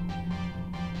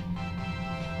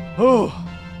 Oh.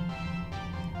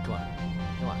 Come on.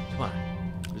 Come on. Come on.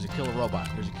 There's a killer robot.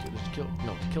 There's a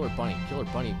killer bunny. Killer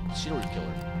bunny. Serial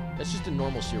killer. That's just a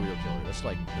normal serial killer. That's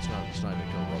not even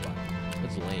a killer robot.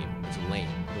 That's lame. That's a lame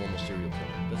normal serial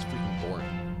killer. That's freaking boring.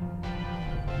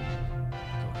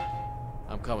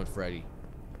 I'm coming, Freddy.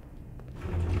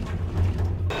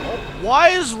 Oh, why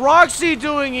is Roxy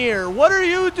doing here? What are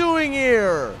you doing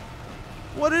here?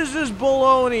 What is this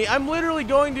baloney? I'm literally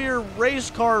going to your race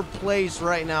car place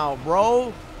right now,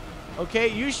 bro. Okay,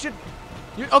 you should...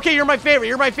 okay, you're my favorite.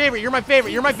 You're my favorite. You're my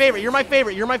favorite. You're my favorite. You're my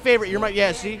favorite. You're my favorite. You're my...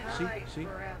 yeah, see?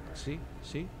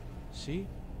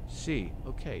 See?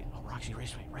 Okay. Oh, Roxy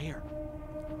Raceway, right here.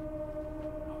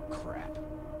 Oh, crap.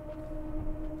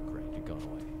 Great, you're going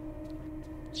away.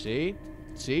 See?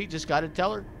 Just gotta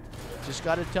tell her. Just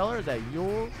gotta tell her that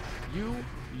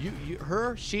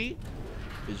she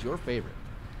is your favorite.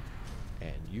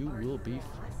 And you will be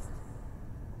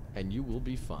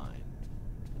fine.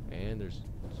 And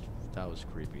that was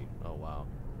creepy. Oh, wow.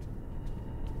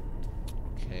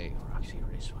 Okay, Roxy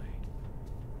Raceway.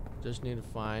 Just need to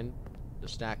find the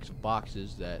stacks of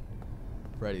boxes that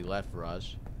Freddy left for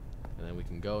us. And then we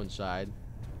can go inside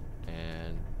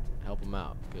and help him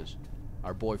out. Because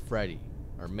our boy Freddy,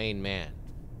 our main man,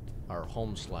 our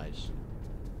home slice.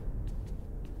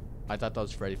 I thought that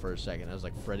was Freddy for a second. I was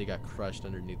like, Freddy got crushed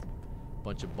underneath a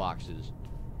bunch of boxes.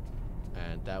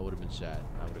 And that would have been sad.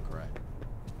 I would have cried.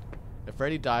 If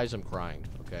Freddy dies, I'm crying,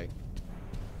 okay?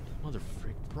 Mother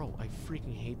frick, bro, I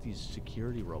freaking hate these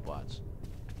security robots.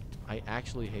 I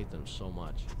actually hate them so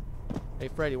much. Hey,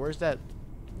 Freddy, where's that...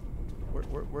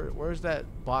 Where's that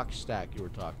box stack you were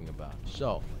talking about?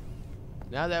 So,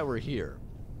 now that we're here,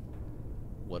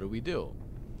 what do we do?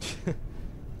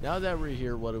 Now that we're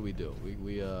here, what do?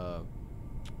 We do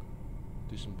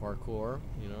some parkour,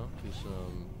 you know, do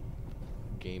some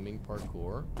gaming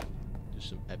parkour, do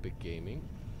some epic gaming.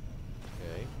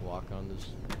 Okay, walk on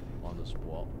this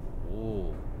wall.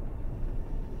 Oh,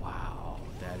 wow,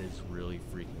 that is really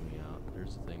freaking me out.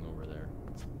 There's the thing over there.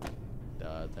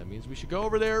 That means we should go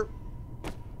over there.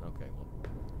 Okay, well,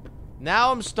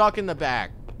 now I'm stuck in the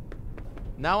back.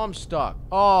 Now I'm stuck.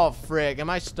 Oh, frick, am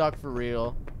I stuck for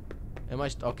real?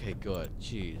 Okay, good.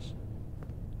 Jeez.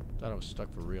 Thought I was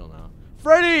stuck for real now.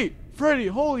 Freddy! Freddy!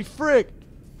 Holy frick!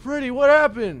 Freddy, what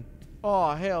happened?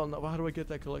 Oh, hell no. How do I get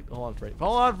that collect? Hold on, Freddy.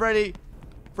 Hold on, Freddy.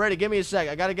 Freddy, give me a sec.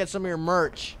 I gotta get some of your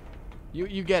merch.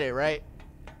 You get it, right?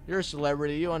 You're a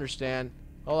celebrity. You understand.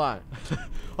 Hold on.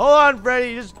 Hold on,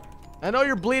 Freddy. I know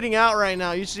you're bleeding out right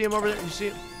now. You see him over there? You see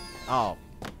him? Oh,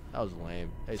 that was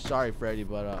lame. Hey, sorry, Freddy,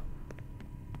 but,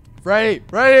 Freddy!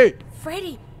 Freddy!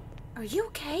 Freddy, are you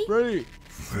okay? Freddy!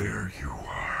 There you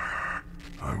are.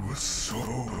 I was so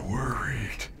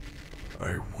worried.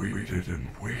 I waited and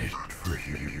waited for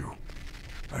you.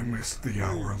 I missed the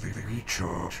hourly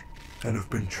recharge and have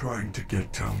been trying to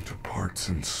get down to parts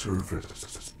and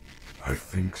service. I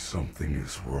think something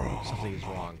is wrong. Something is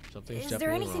wrong. Something's Is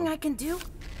there anything wrong. I can do?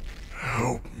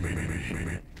 Help me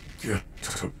get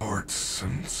to parts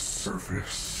and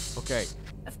service. Okay.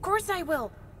 Of course I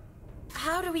will.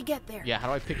 How do we get there? Yeah, how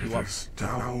do I pick you up? It is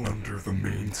down under the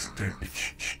main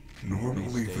stage.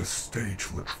 Normally the stage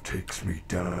lift takes me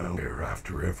down there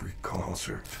after every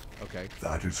concert. Okay.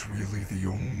 That is really the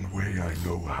only way I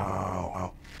know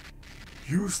how.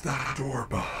 Use that door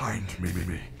behind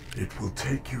me. It will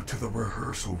take you to the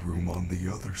rehearsal room on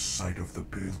the other side of the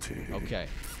building. Okay.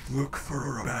 Look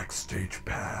for a backstage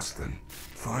pass, then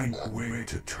find a way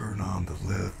to turn on the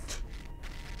lift.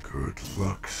 Good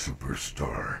luck,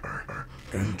 superstar.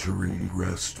 Entering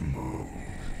rest mode.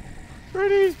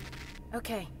 Freddy!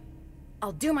 Okay,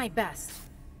 I'll do my best.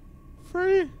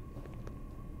 Freddy?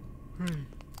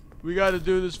 We gotta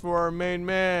do this for our main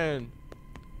man.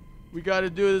 We gotta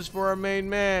do this for our main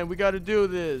man. We gotta do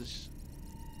this.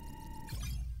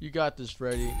 You got this,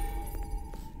 Freddy.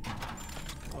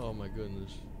 Oh my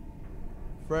goodness.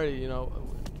 Freddy, you know,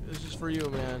 this is for you,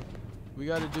 man. We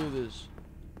gotta do this.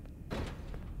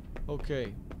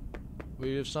 Okay.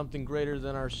 We have something greater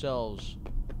than ourselves.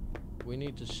 We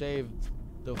need to save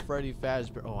the Freddy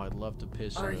Fazbear. Oh, I'd love to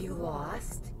piss in Are it. you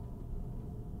lost?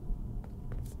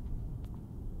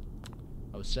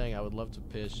 I was saying I would love to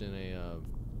piss in a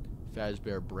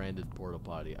Fazbear branded porta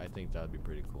potty. I think that would be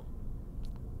pretty cool.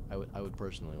 I would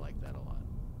personally like that a lot.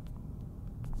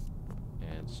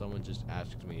 And someone just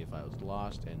asked me if I was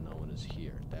lost and no one is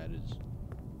here. That is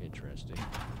interesting.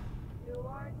 You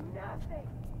are nothing.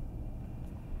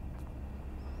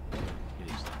 It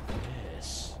is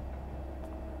this.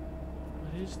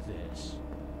 What is this?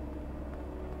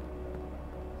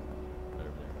 Right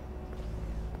over there.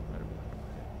 Right over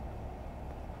there.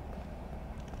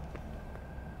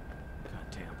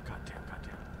 Okay. Goddamn.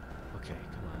 Okay,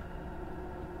 come on.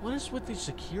 What is with the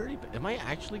security? Am I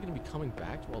actually going to be coming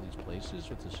back to all these places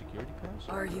with the security pass?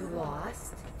 Are you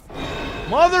lost?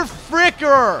 Mother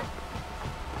fricker!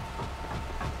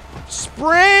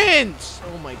 Sprint!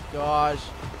 Oh my gosh.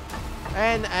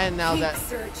 And now Keep that.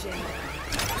 searching.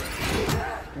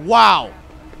 Wow.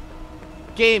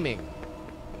 Gaming.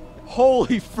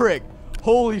 Holy frick.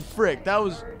 That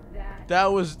was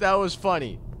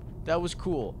funny. That was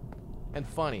cool and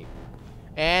funny.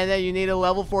 And then you need a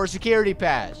level 4 security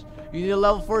pass. You need a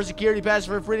level 4 security pass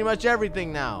for pretty much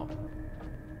everything now.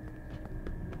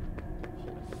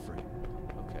 Holy frick.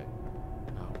 Okay.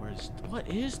 Oh, what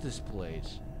is this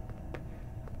place?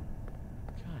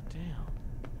 God damn.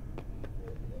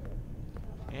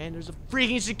 And there's a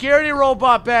freaking security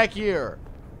robot back here.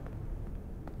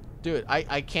 Dude,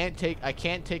 I can't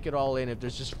take it all in if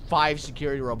there's just 5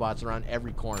 security robots around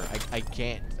every corner. I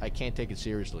can't take it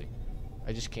seriously.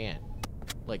 I just can't.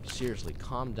 Like, seriously,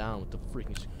 calm down with the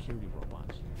freaking security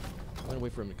robots. I'm gonna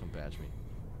wait for him to come past me.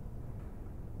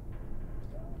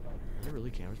 Are there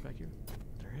really cameras back here?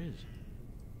 There is.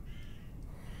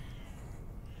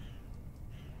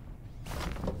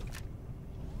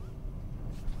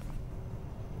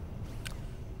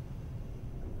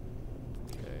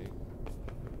 Okay.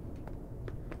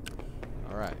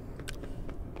 Alright.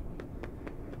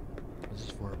 This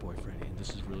is for our boy Freddy, and this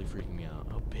is really freaking me out.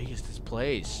 How big is this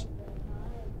place?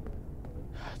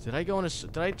 Did I go in a...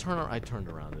 Did I turn around? I turned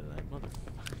around, didn't I?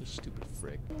 Motherfucker, stupid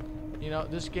frick. You know,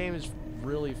 this game is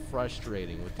really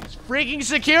frustrating with these freaking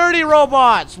security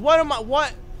robots!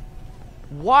 What?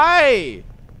 Why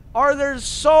are there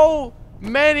so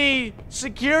many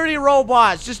security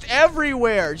robots just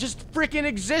everywhere? Just freaking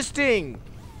existing!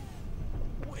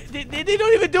 They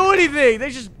don't even do anything!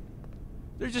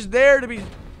 They're just there to be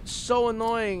so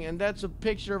annoying, and that's a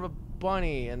picture of a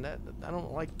bunny, and that... I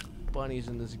don't like bunnies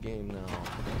in this game now.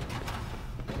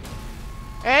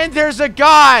 And there's a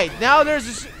guide! Now there's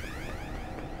a...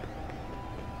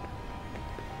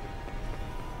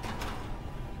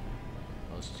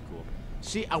 Oh, this is cool.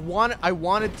 See, I want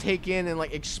to take in and,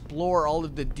 like, explore all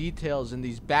of the details in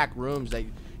these back rooms that,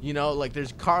 you know, like,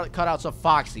 there's cutouts of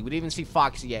Foxy. We didn't even see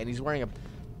Foxy yet, and he's wearing a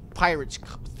pirate's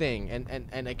thing,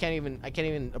 and I can't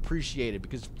even appreciate it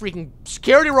because freaking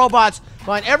security robots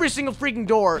behind every single freaking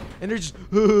door, and they're just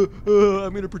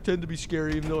I'm gonna pretend to be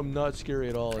scary even though I'm not scary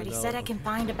at all. Freddy said I can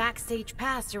find a backstage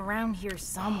pass around here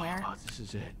somewhere. Oh, this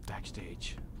is it,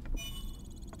 backstage.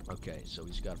 Okay, so we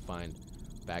just gotta find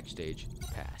backstage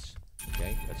pass.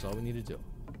 Okay, that's all we need to do.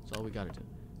 That's all we gotta do.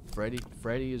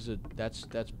 Freddy is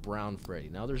that's Brown Freddy.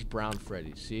 Now there's Brown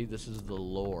Freddy. See, this is the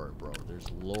lore, bro. There's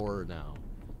lore now.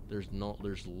 There's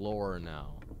lore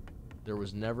now. There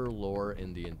was never lore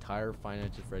in the entire Five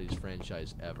Nights at Freddy's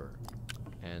franchise ever.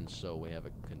 And so we have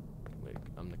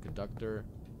I'm the conductor,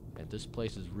 and this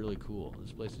place is really cool.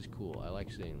 This place is cool. I like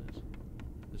seeing this.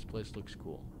 This place looks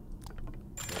cool.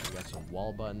 Okay, we got some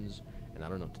wall buttons, and I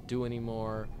don't know what to do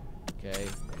anymore. Okay.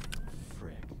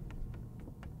 Frick.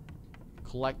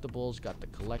 Collectibles, got the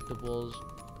collectibles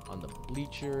on the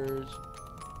bleachers.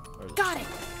 Got it!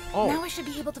 Oh! Now I should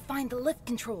be able to find the lift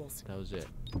controls. That was it.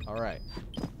 Alright.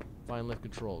 Find lift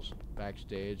controls.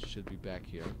 Backstage should be back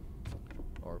here.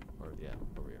 Or yeah,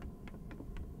 over here.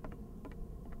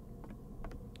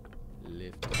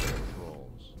 Lift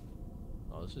controls.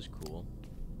 Oh, this is cool.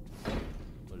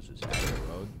 What is this, Abbey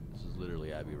Road? This is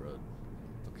literally Abbey Road.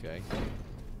 Okay.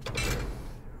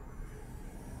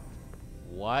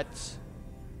 What?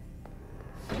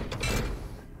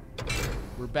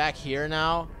 We're back here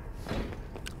now?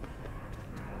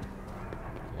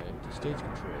 Okay, to stage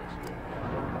controls.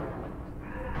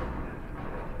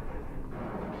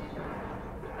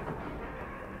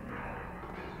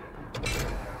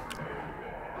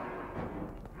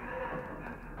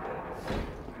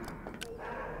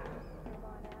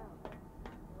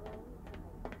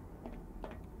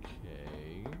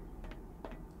 Okay.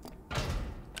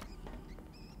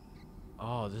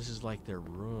 Oh, this is like their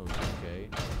room, okay.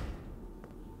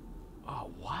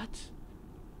 Oh, what?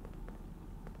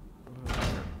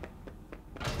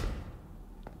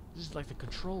 This is like the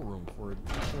control room for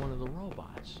each one of the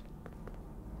robots.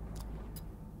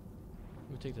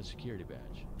 Let me take the security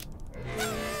badge.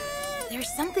 There's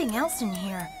something else in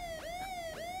here.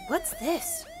 What's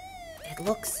this? It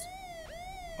looks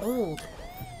old.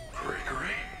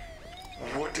 Gregory?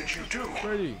 What did you do?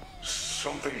 Freddy.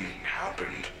 Something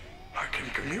happened. I can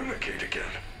communicate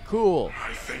again. Cool.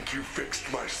 I think you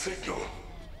fixed my signal.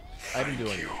 I didn't do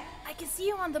anything. I can see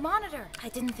you on the monitor. I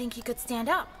didn't think you could stand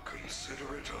up.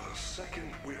 Consider it a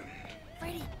second wind.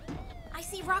 Freddy, I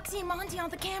see Roxy and Monty on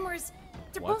the cameras.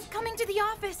 They're What? both coming to the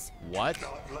office. What? Do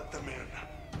not let them in.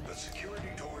 The security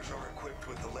doors are equipped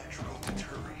with electrical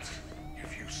deterrents.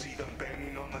 If you see them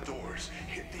banging on the doors,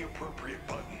 hit the appropriate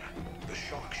button. The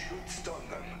shock should stun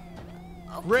them.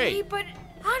 Okay, Great. but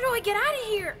how do I get out of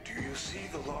here? Do you see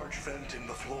the large vent in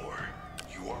the floor?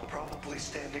 You are probably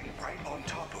standing right on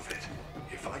top of it.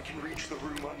 If I can reach the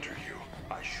room under you,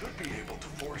 I should be able to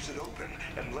force it open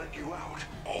and let you out.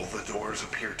 All the doors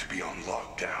appear to be on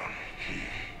lockdown.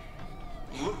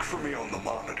 Look for me on the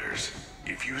monitors.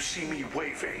 If you see me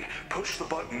waving, push the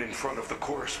button in front of the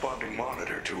corresponding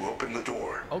monitor to open the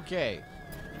door. Okay.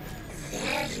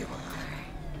 There you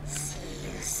are. See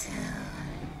you soon.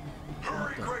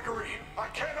 Hurry, Gregory! I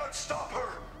cannot stop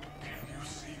her! Can you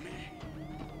see me?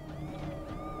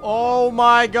 Oh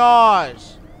my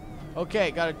gosh.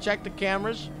 Okay, gotta check the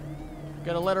cameras.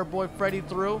 Gotta let our boy Freddy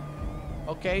through.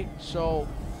 Okay, so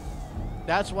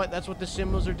that's what the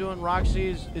symbols are doing. Roxy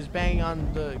is banging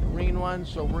on the green one,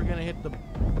 so we're gonna hit the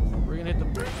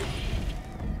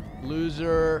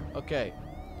loser. Okay.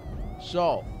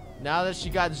 So now that she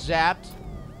got zapped,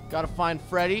 gotta find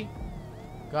Freddy.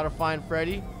 Gotta find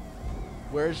Freddy.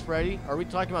 Where's Freddy? Are we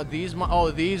talking about these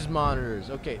these monitors?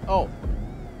 Okay. Oh.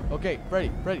 Okay, Freddy.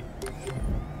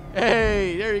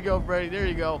 Hey, there you go, Freddy. There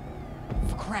you go.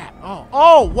 Crap.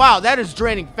 Oh, wow, that is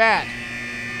draining fast.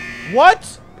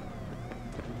 What?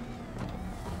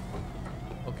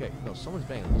 Okay, no, someone's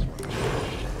banging on this one.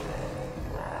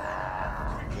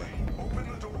 Open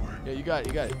the door. Yeah, you got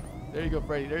it. There you go,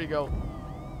 Freddy. There you go.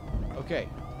 Okay.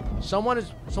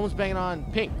 Someone's banging on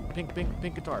pink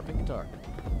guitar.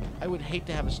 I would hate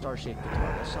to have a star-shaped guitar.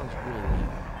 That sounds really lame.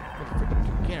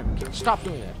 Get him. Stop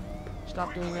doing that.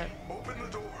 Stop doing that. Open the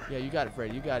door. Yeah, you got it,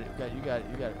 Freddy. You got it.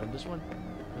 On this one?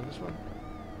 On this one?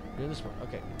 You're in this one.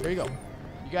 Okay. There you go.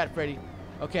 You got it, Freddy.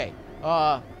 Okay.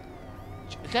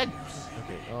 Okay,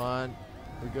 on.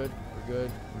 We're good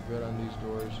on these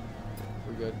doors.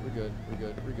 We're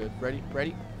good.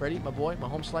 Freddy, my boy, my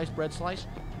home slice, bread slice.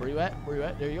 Where you at?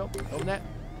 There you go. Open that.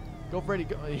 Go, Freddy.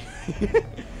 Go. He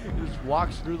just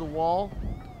walks through the wall.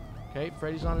 Okay,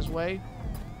 Freddy's on his way.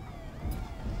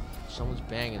 Someone's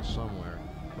banging somewhere.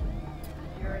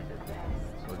 You're the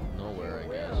best. Or nowhere, I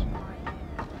guess.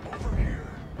 Over here.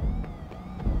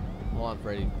 Hold on,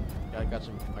 Freddy. I got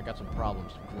some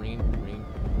problems. Green.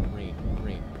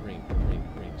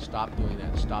 Stop doing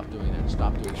that.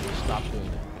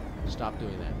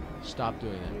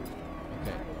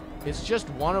 Okay. It's just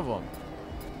one of them.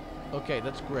 Okay,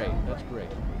 that's great.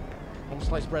 Home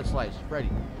slice, bread slice. Freddy.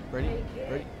 There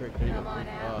you go.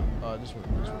 This one.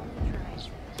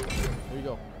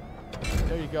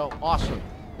 There you go. Awesome.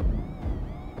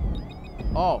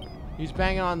 Oh, he's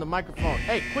banging on the microphone.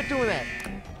 Hey, quit doing that.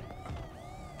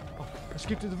 Oh, let's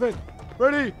get to the vent.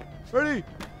 Ready.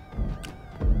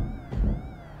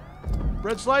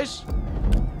 Bread slice.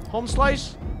 Home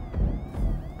slice.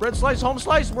 Bread slice, home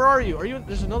slice. Where are you?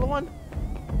 There's another one?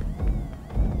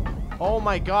 Oh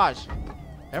my gosh.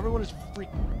 Everyone is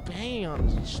freaking banging on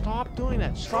this. Stop doing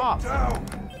that. Stop. Down.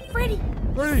 Freddy,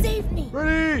 save me.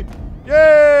 Freddy.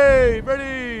 Yay,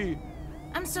 Freddy.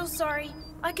 I'm so sorry.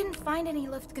 I couldn't find any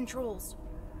lift controls.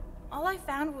 All I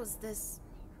found was this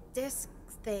disc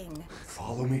thing.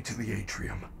 Follow me to the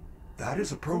atrium. That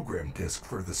is a program disc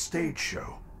for the stage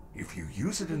show. If you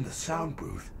use it in the sound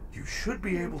booth, you should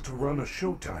be able to run a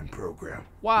Showtime program.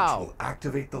 Wow. Which will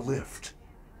activate the lift.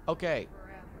 Okay.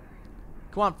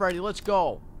 Come on, Freddy, let's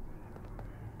go.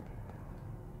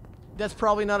 That's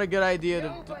probably not a good idea to...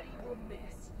 Nobody will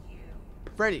miss you.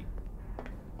 Freddy.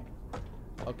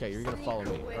 Okay, you're gonna follow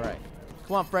me. Alright.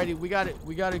 Come on, Freddy, we gotta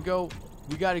go.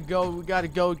 We gotta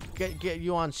go get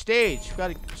you on stage. We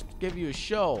gotta give you a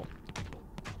show.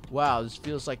 Wow, this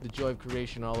feels like the joy of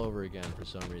creation all over again for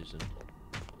some reason.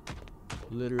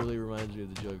 Literally reminds me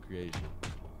of the joy of creation.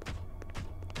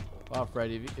 Wow,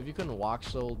 Freddy, if you couldn't walk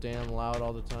so damn loud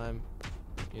all the time,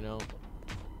 you know,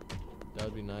 that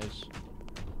would be nice.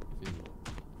 If you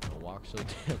don't walk so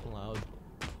damn loud.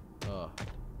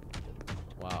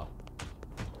 Wow.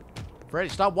 Freddy,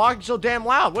 stop walking so damn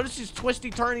loud. What is this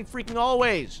twisty, turny, freaking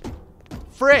always?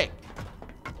 Frick.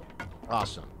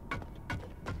 Awesome.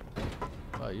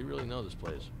 Wow, you really know this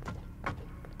place.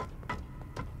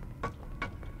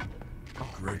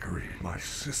 Gregory, my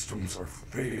systems are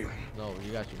failing. No,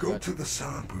 you got you. Go to the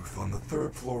sound booth on the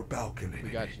 3rd floor balcony. We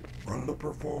got you. Run the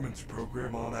performance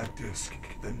program on that disc,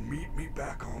 then meet me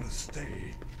back on the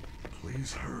stage.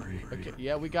 Please hurry. Okay,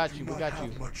 yeah, we got you. We got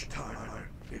you. Have much time.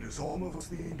 It is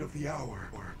almost the end of the hour.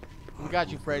 We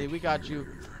got you, Freddy. We got you.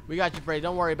 We got you, Freddy.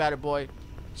 Don't worry about it, boy.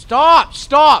 Stop!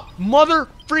 Stop! Mother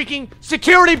freaking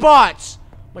security bots!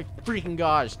 My freaking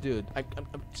gosh, dude. I'm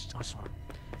sorry.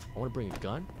 I want to bring a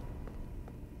gun,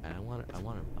 and I want to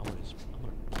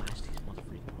blast these mother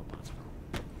freaking robots.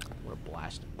 I want to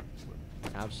blast them.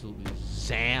 Absolutely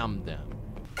zam them.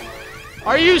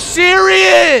 Are you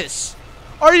serious?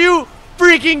 Are you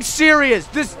freaking serious?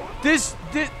 This,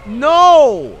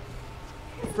 no!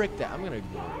 Frick that. I'm gonna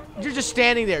ignore it. You're just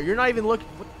standing there. You're not even looking.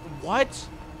 What?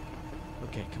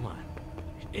 Okay, come on.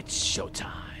 It's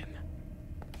showtime.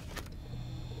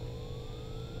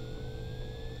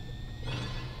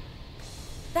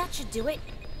 That should do it.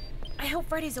 I hope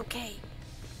Freddy's okay.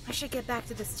 I should get back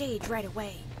to the stage right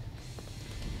away.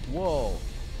 Whoa.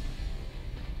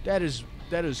 That is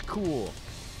cool.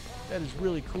 That is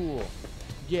really cool.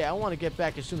 Yeah, I want to get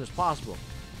back as soon as possible.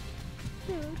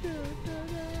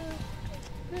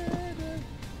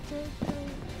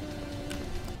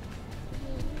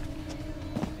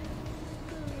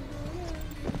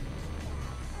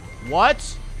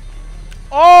 What?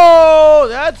 Oh,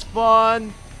 that's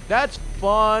fun. That's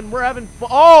fun. We're having fun.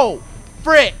 Oh,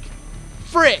 frick.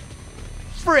 Frick.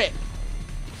 Frick.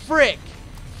 Frick.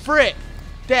 Frick.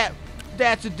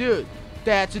 That's a dude.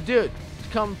 That's a dude.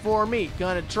 He's coming for me.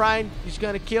 He's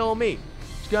gonna kill me.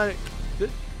 He's gonna.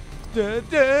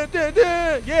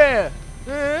 Yeah.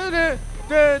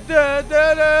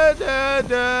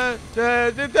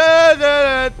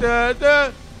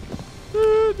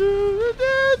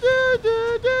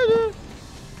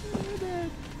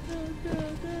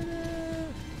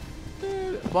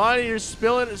 Bonnie, you're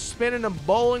spinning a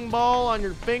bowling ball on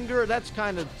your finger. That's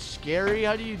kind of scary.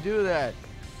 How do you do that?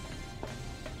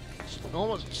 It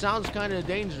almost sounds kind of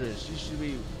dangerous. You should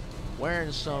be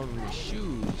wearing some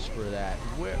shoes for that.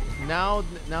 Now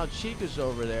Chica's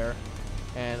over there,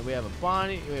 and we have a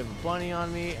Bonnie. We have a bunny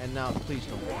on me, and now please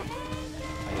don't walk. I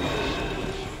hate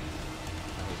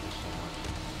this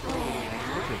so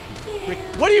much. Frick.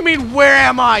 What do you mean? Where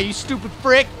am I? You stupid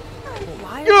frick!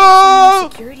 Why are there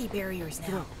security barriers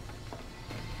now?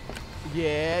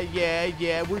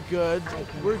 Yeah, we're good.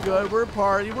 We're good. We're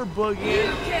party. We're boogieing.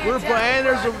 And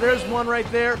there's one right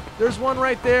there. There's one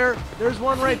right there. There's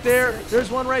one right there.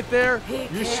 There's one right there.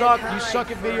 You suck. You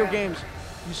suck at video games.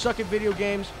 You suck at video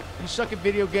games. You suck at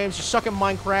video games. You suck at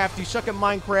Minecraft. You suck at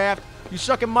Minecraft. You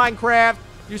suck at Minecraft.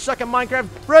 You suck at Minecraft.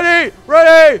 Freddy!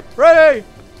 Freddy! Freddy!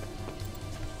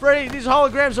 Freddy, these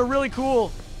holograms are really cool.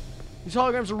 These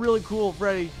holograms are really cool,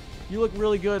 Freddy. You look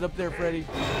really good up there, Freddy.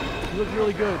 You look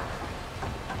really good.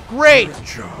 Great!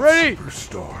 Freddy!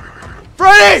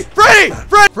 Freddy! Freddy!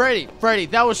 Freddy! Freddy,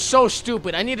 that was so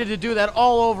stupid. I needed to do that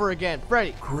all over again.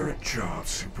 Freddy! Great job,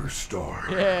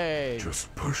 superstar. Yay!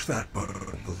 Just push that button.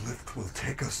 The lift will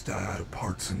take us down to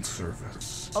parts and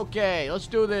service. Okay, let's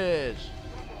do this.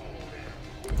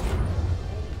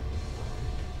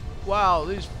 Wow,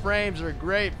 these frames are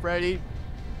great, Freddy.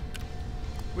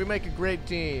 We make a great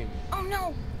team. Oh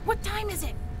no! What time is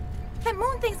it? That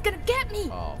moon thing's gonna get me!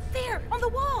 Oh. There, on the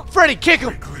wall! Freddy, kick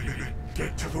him! Quickly,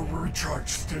 get to the recharge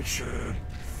station.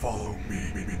 Follow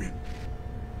me.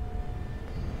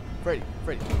 Freddy.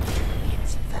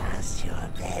 It's past your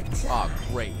bedtime. Oh,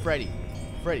 great. Freddy,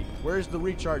 where's the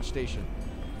recharge station?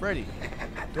 Freddy,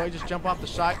 do I just jump off the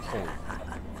side? Oh.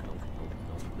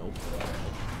 Nope.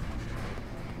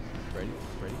 Freddy,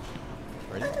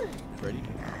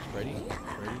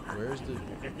 where's the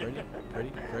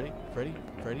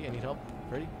Freddy, I need help.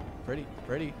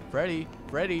 Freddy.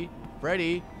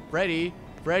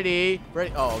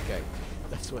 Oh, okay.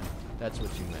 That's what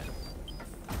you meant.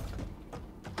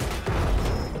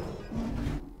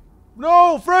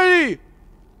 No, Freddy!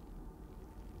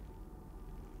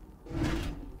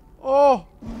 Oh.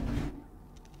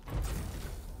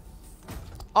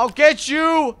 I'll get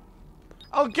you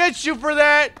for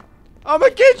that. I'm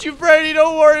gonna get you, Freddy.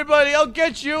 Don't worry, buddy. I'll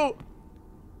get you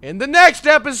in the next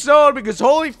episode, because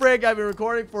holy frick, I've been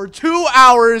recording for 2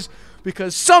 hours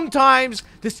because sometimes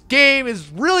this game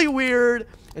is really weird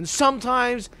and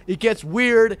sometimes it gets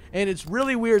weird and it's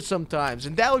really weird sometimes.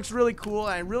 And that looks really cool.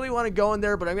 And I really want to go in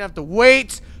there, but I'm gonna have to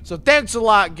wait. So thanks a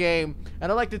lot, game.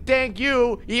 And I'd like to thank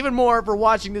you even more for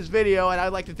watching this video. And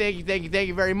I'd like to thank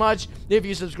you very much if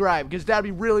you subscribe, because that'd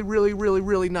be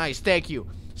really nice. Thank you.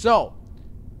 So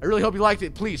I really hope you liked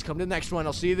it. Please come to the next one.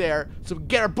 I'll see you there. So we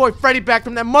get our boy Freddy back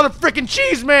from that motherfucking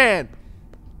cheese man.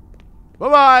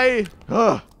 Bye-bye.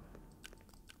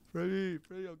 Freddy,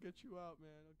 I'll get you out,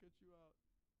 man.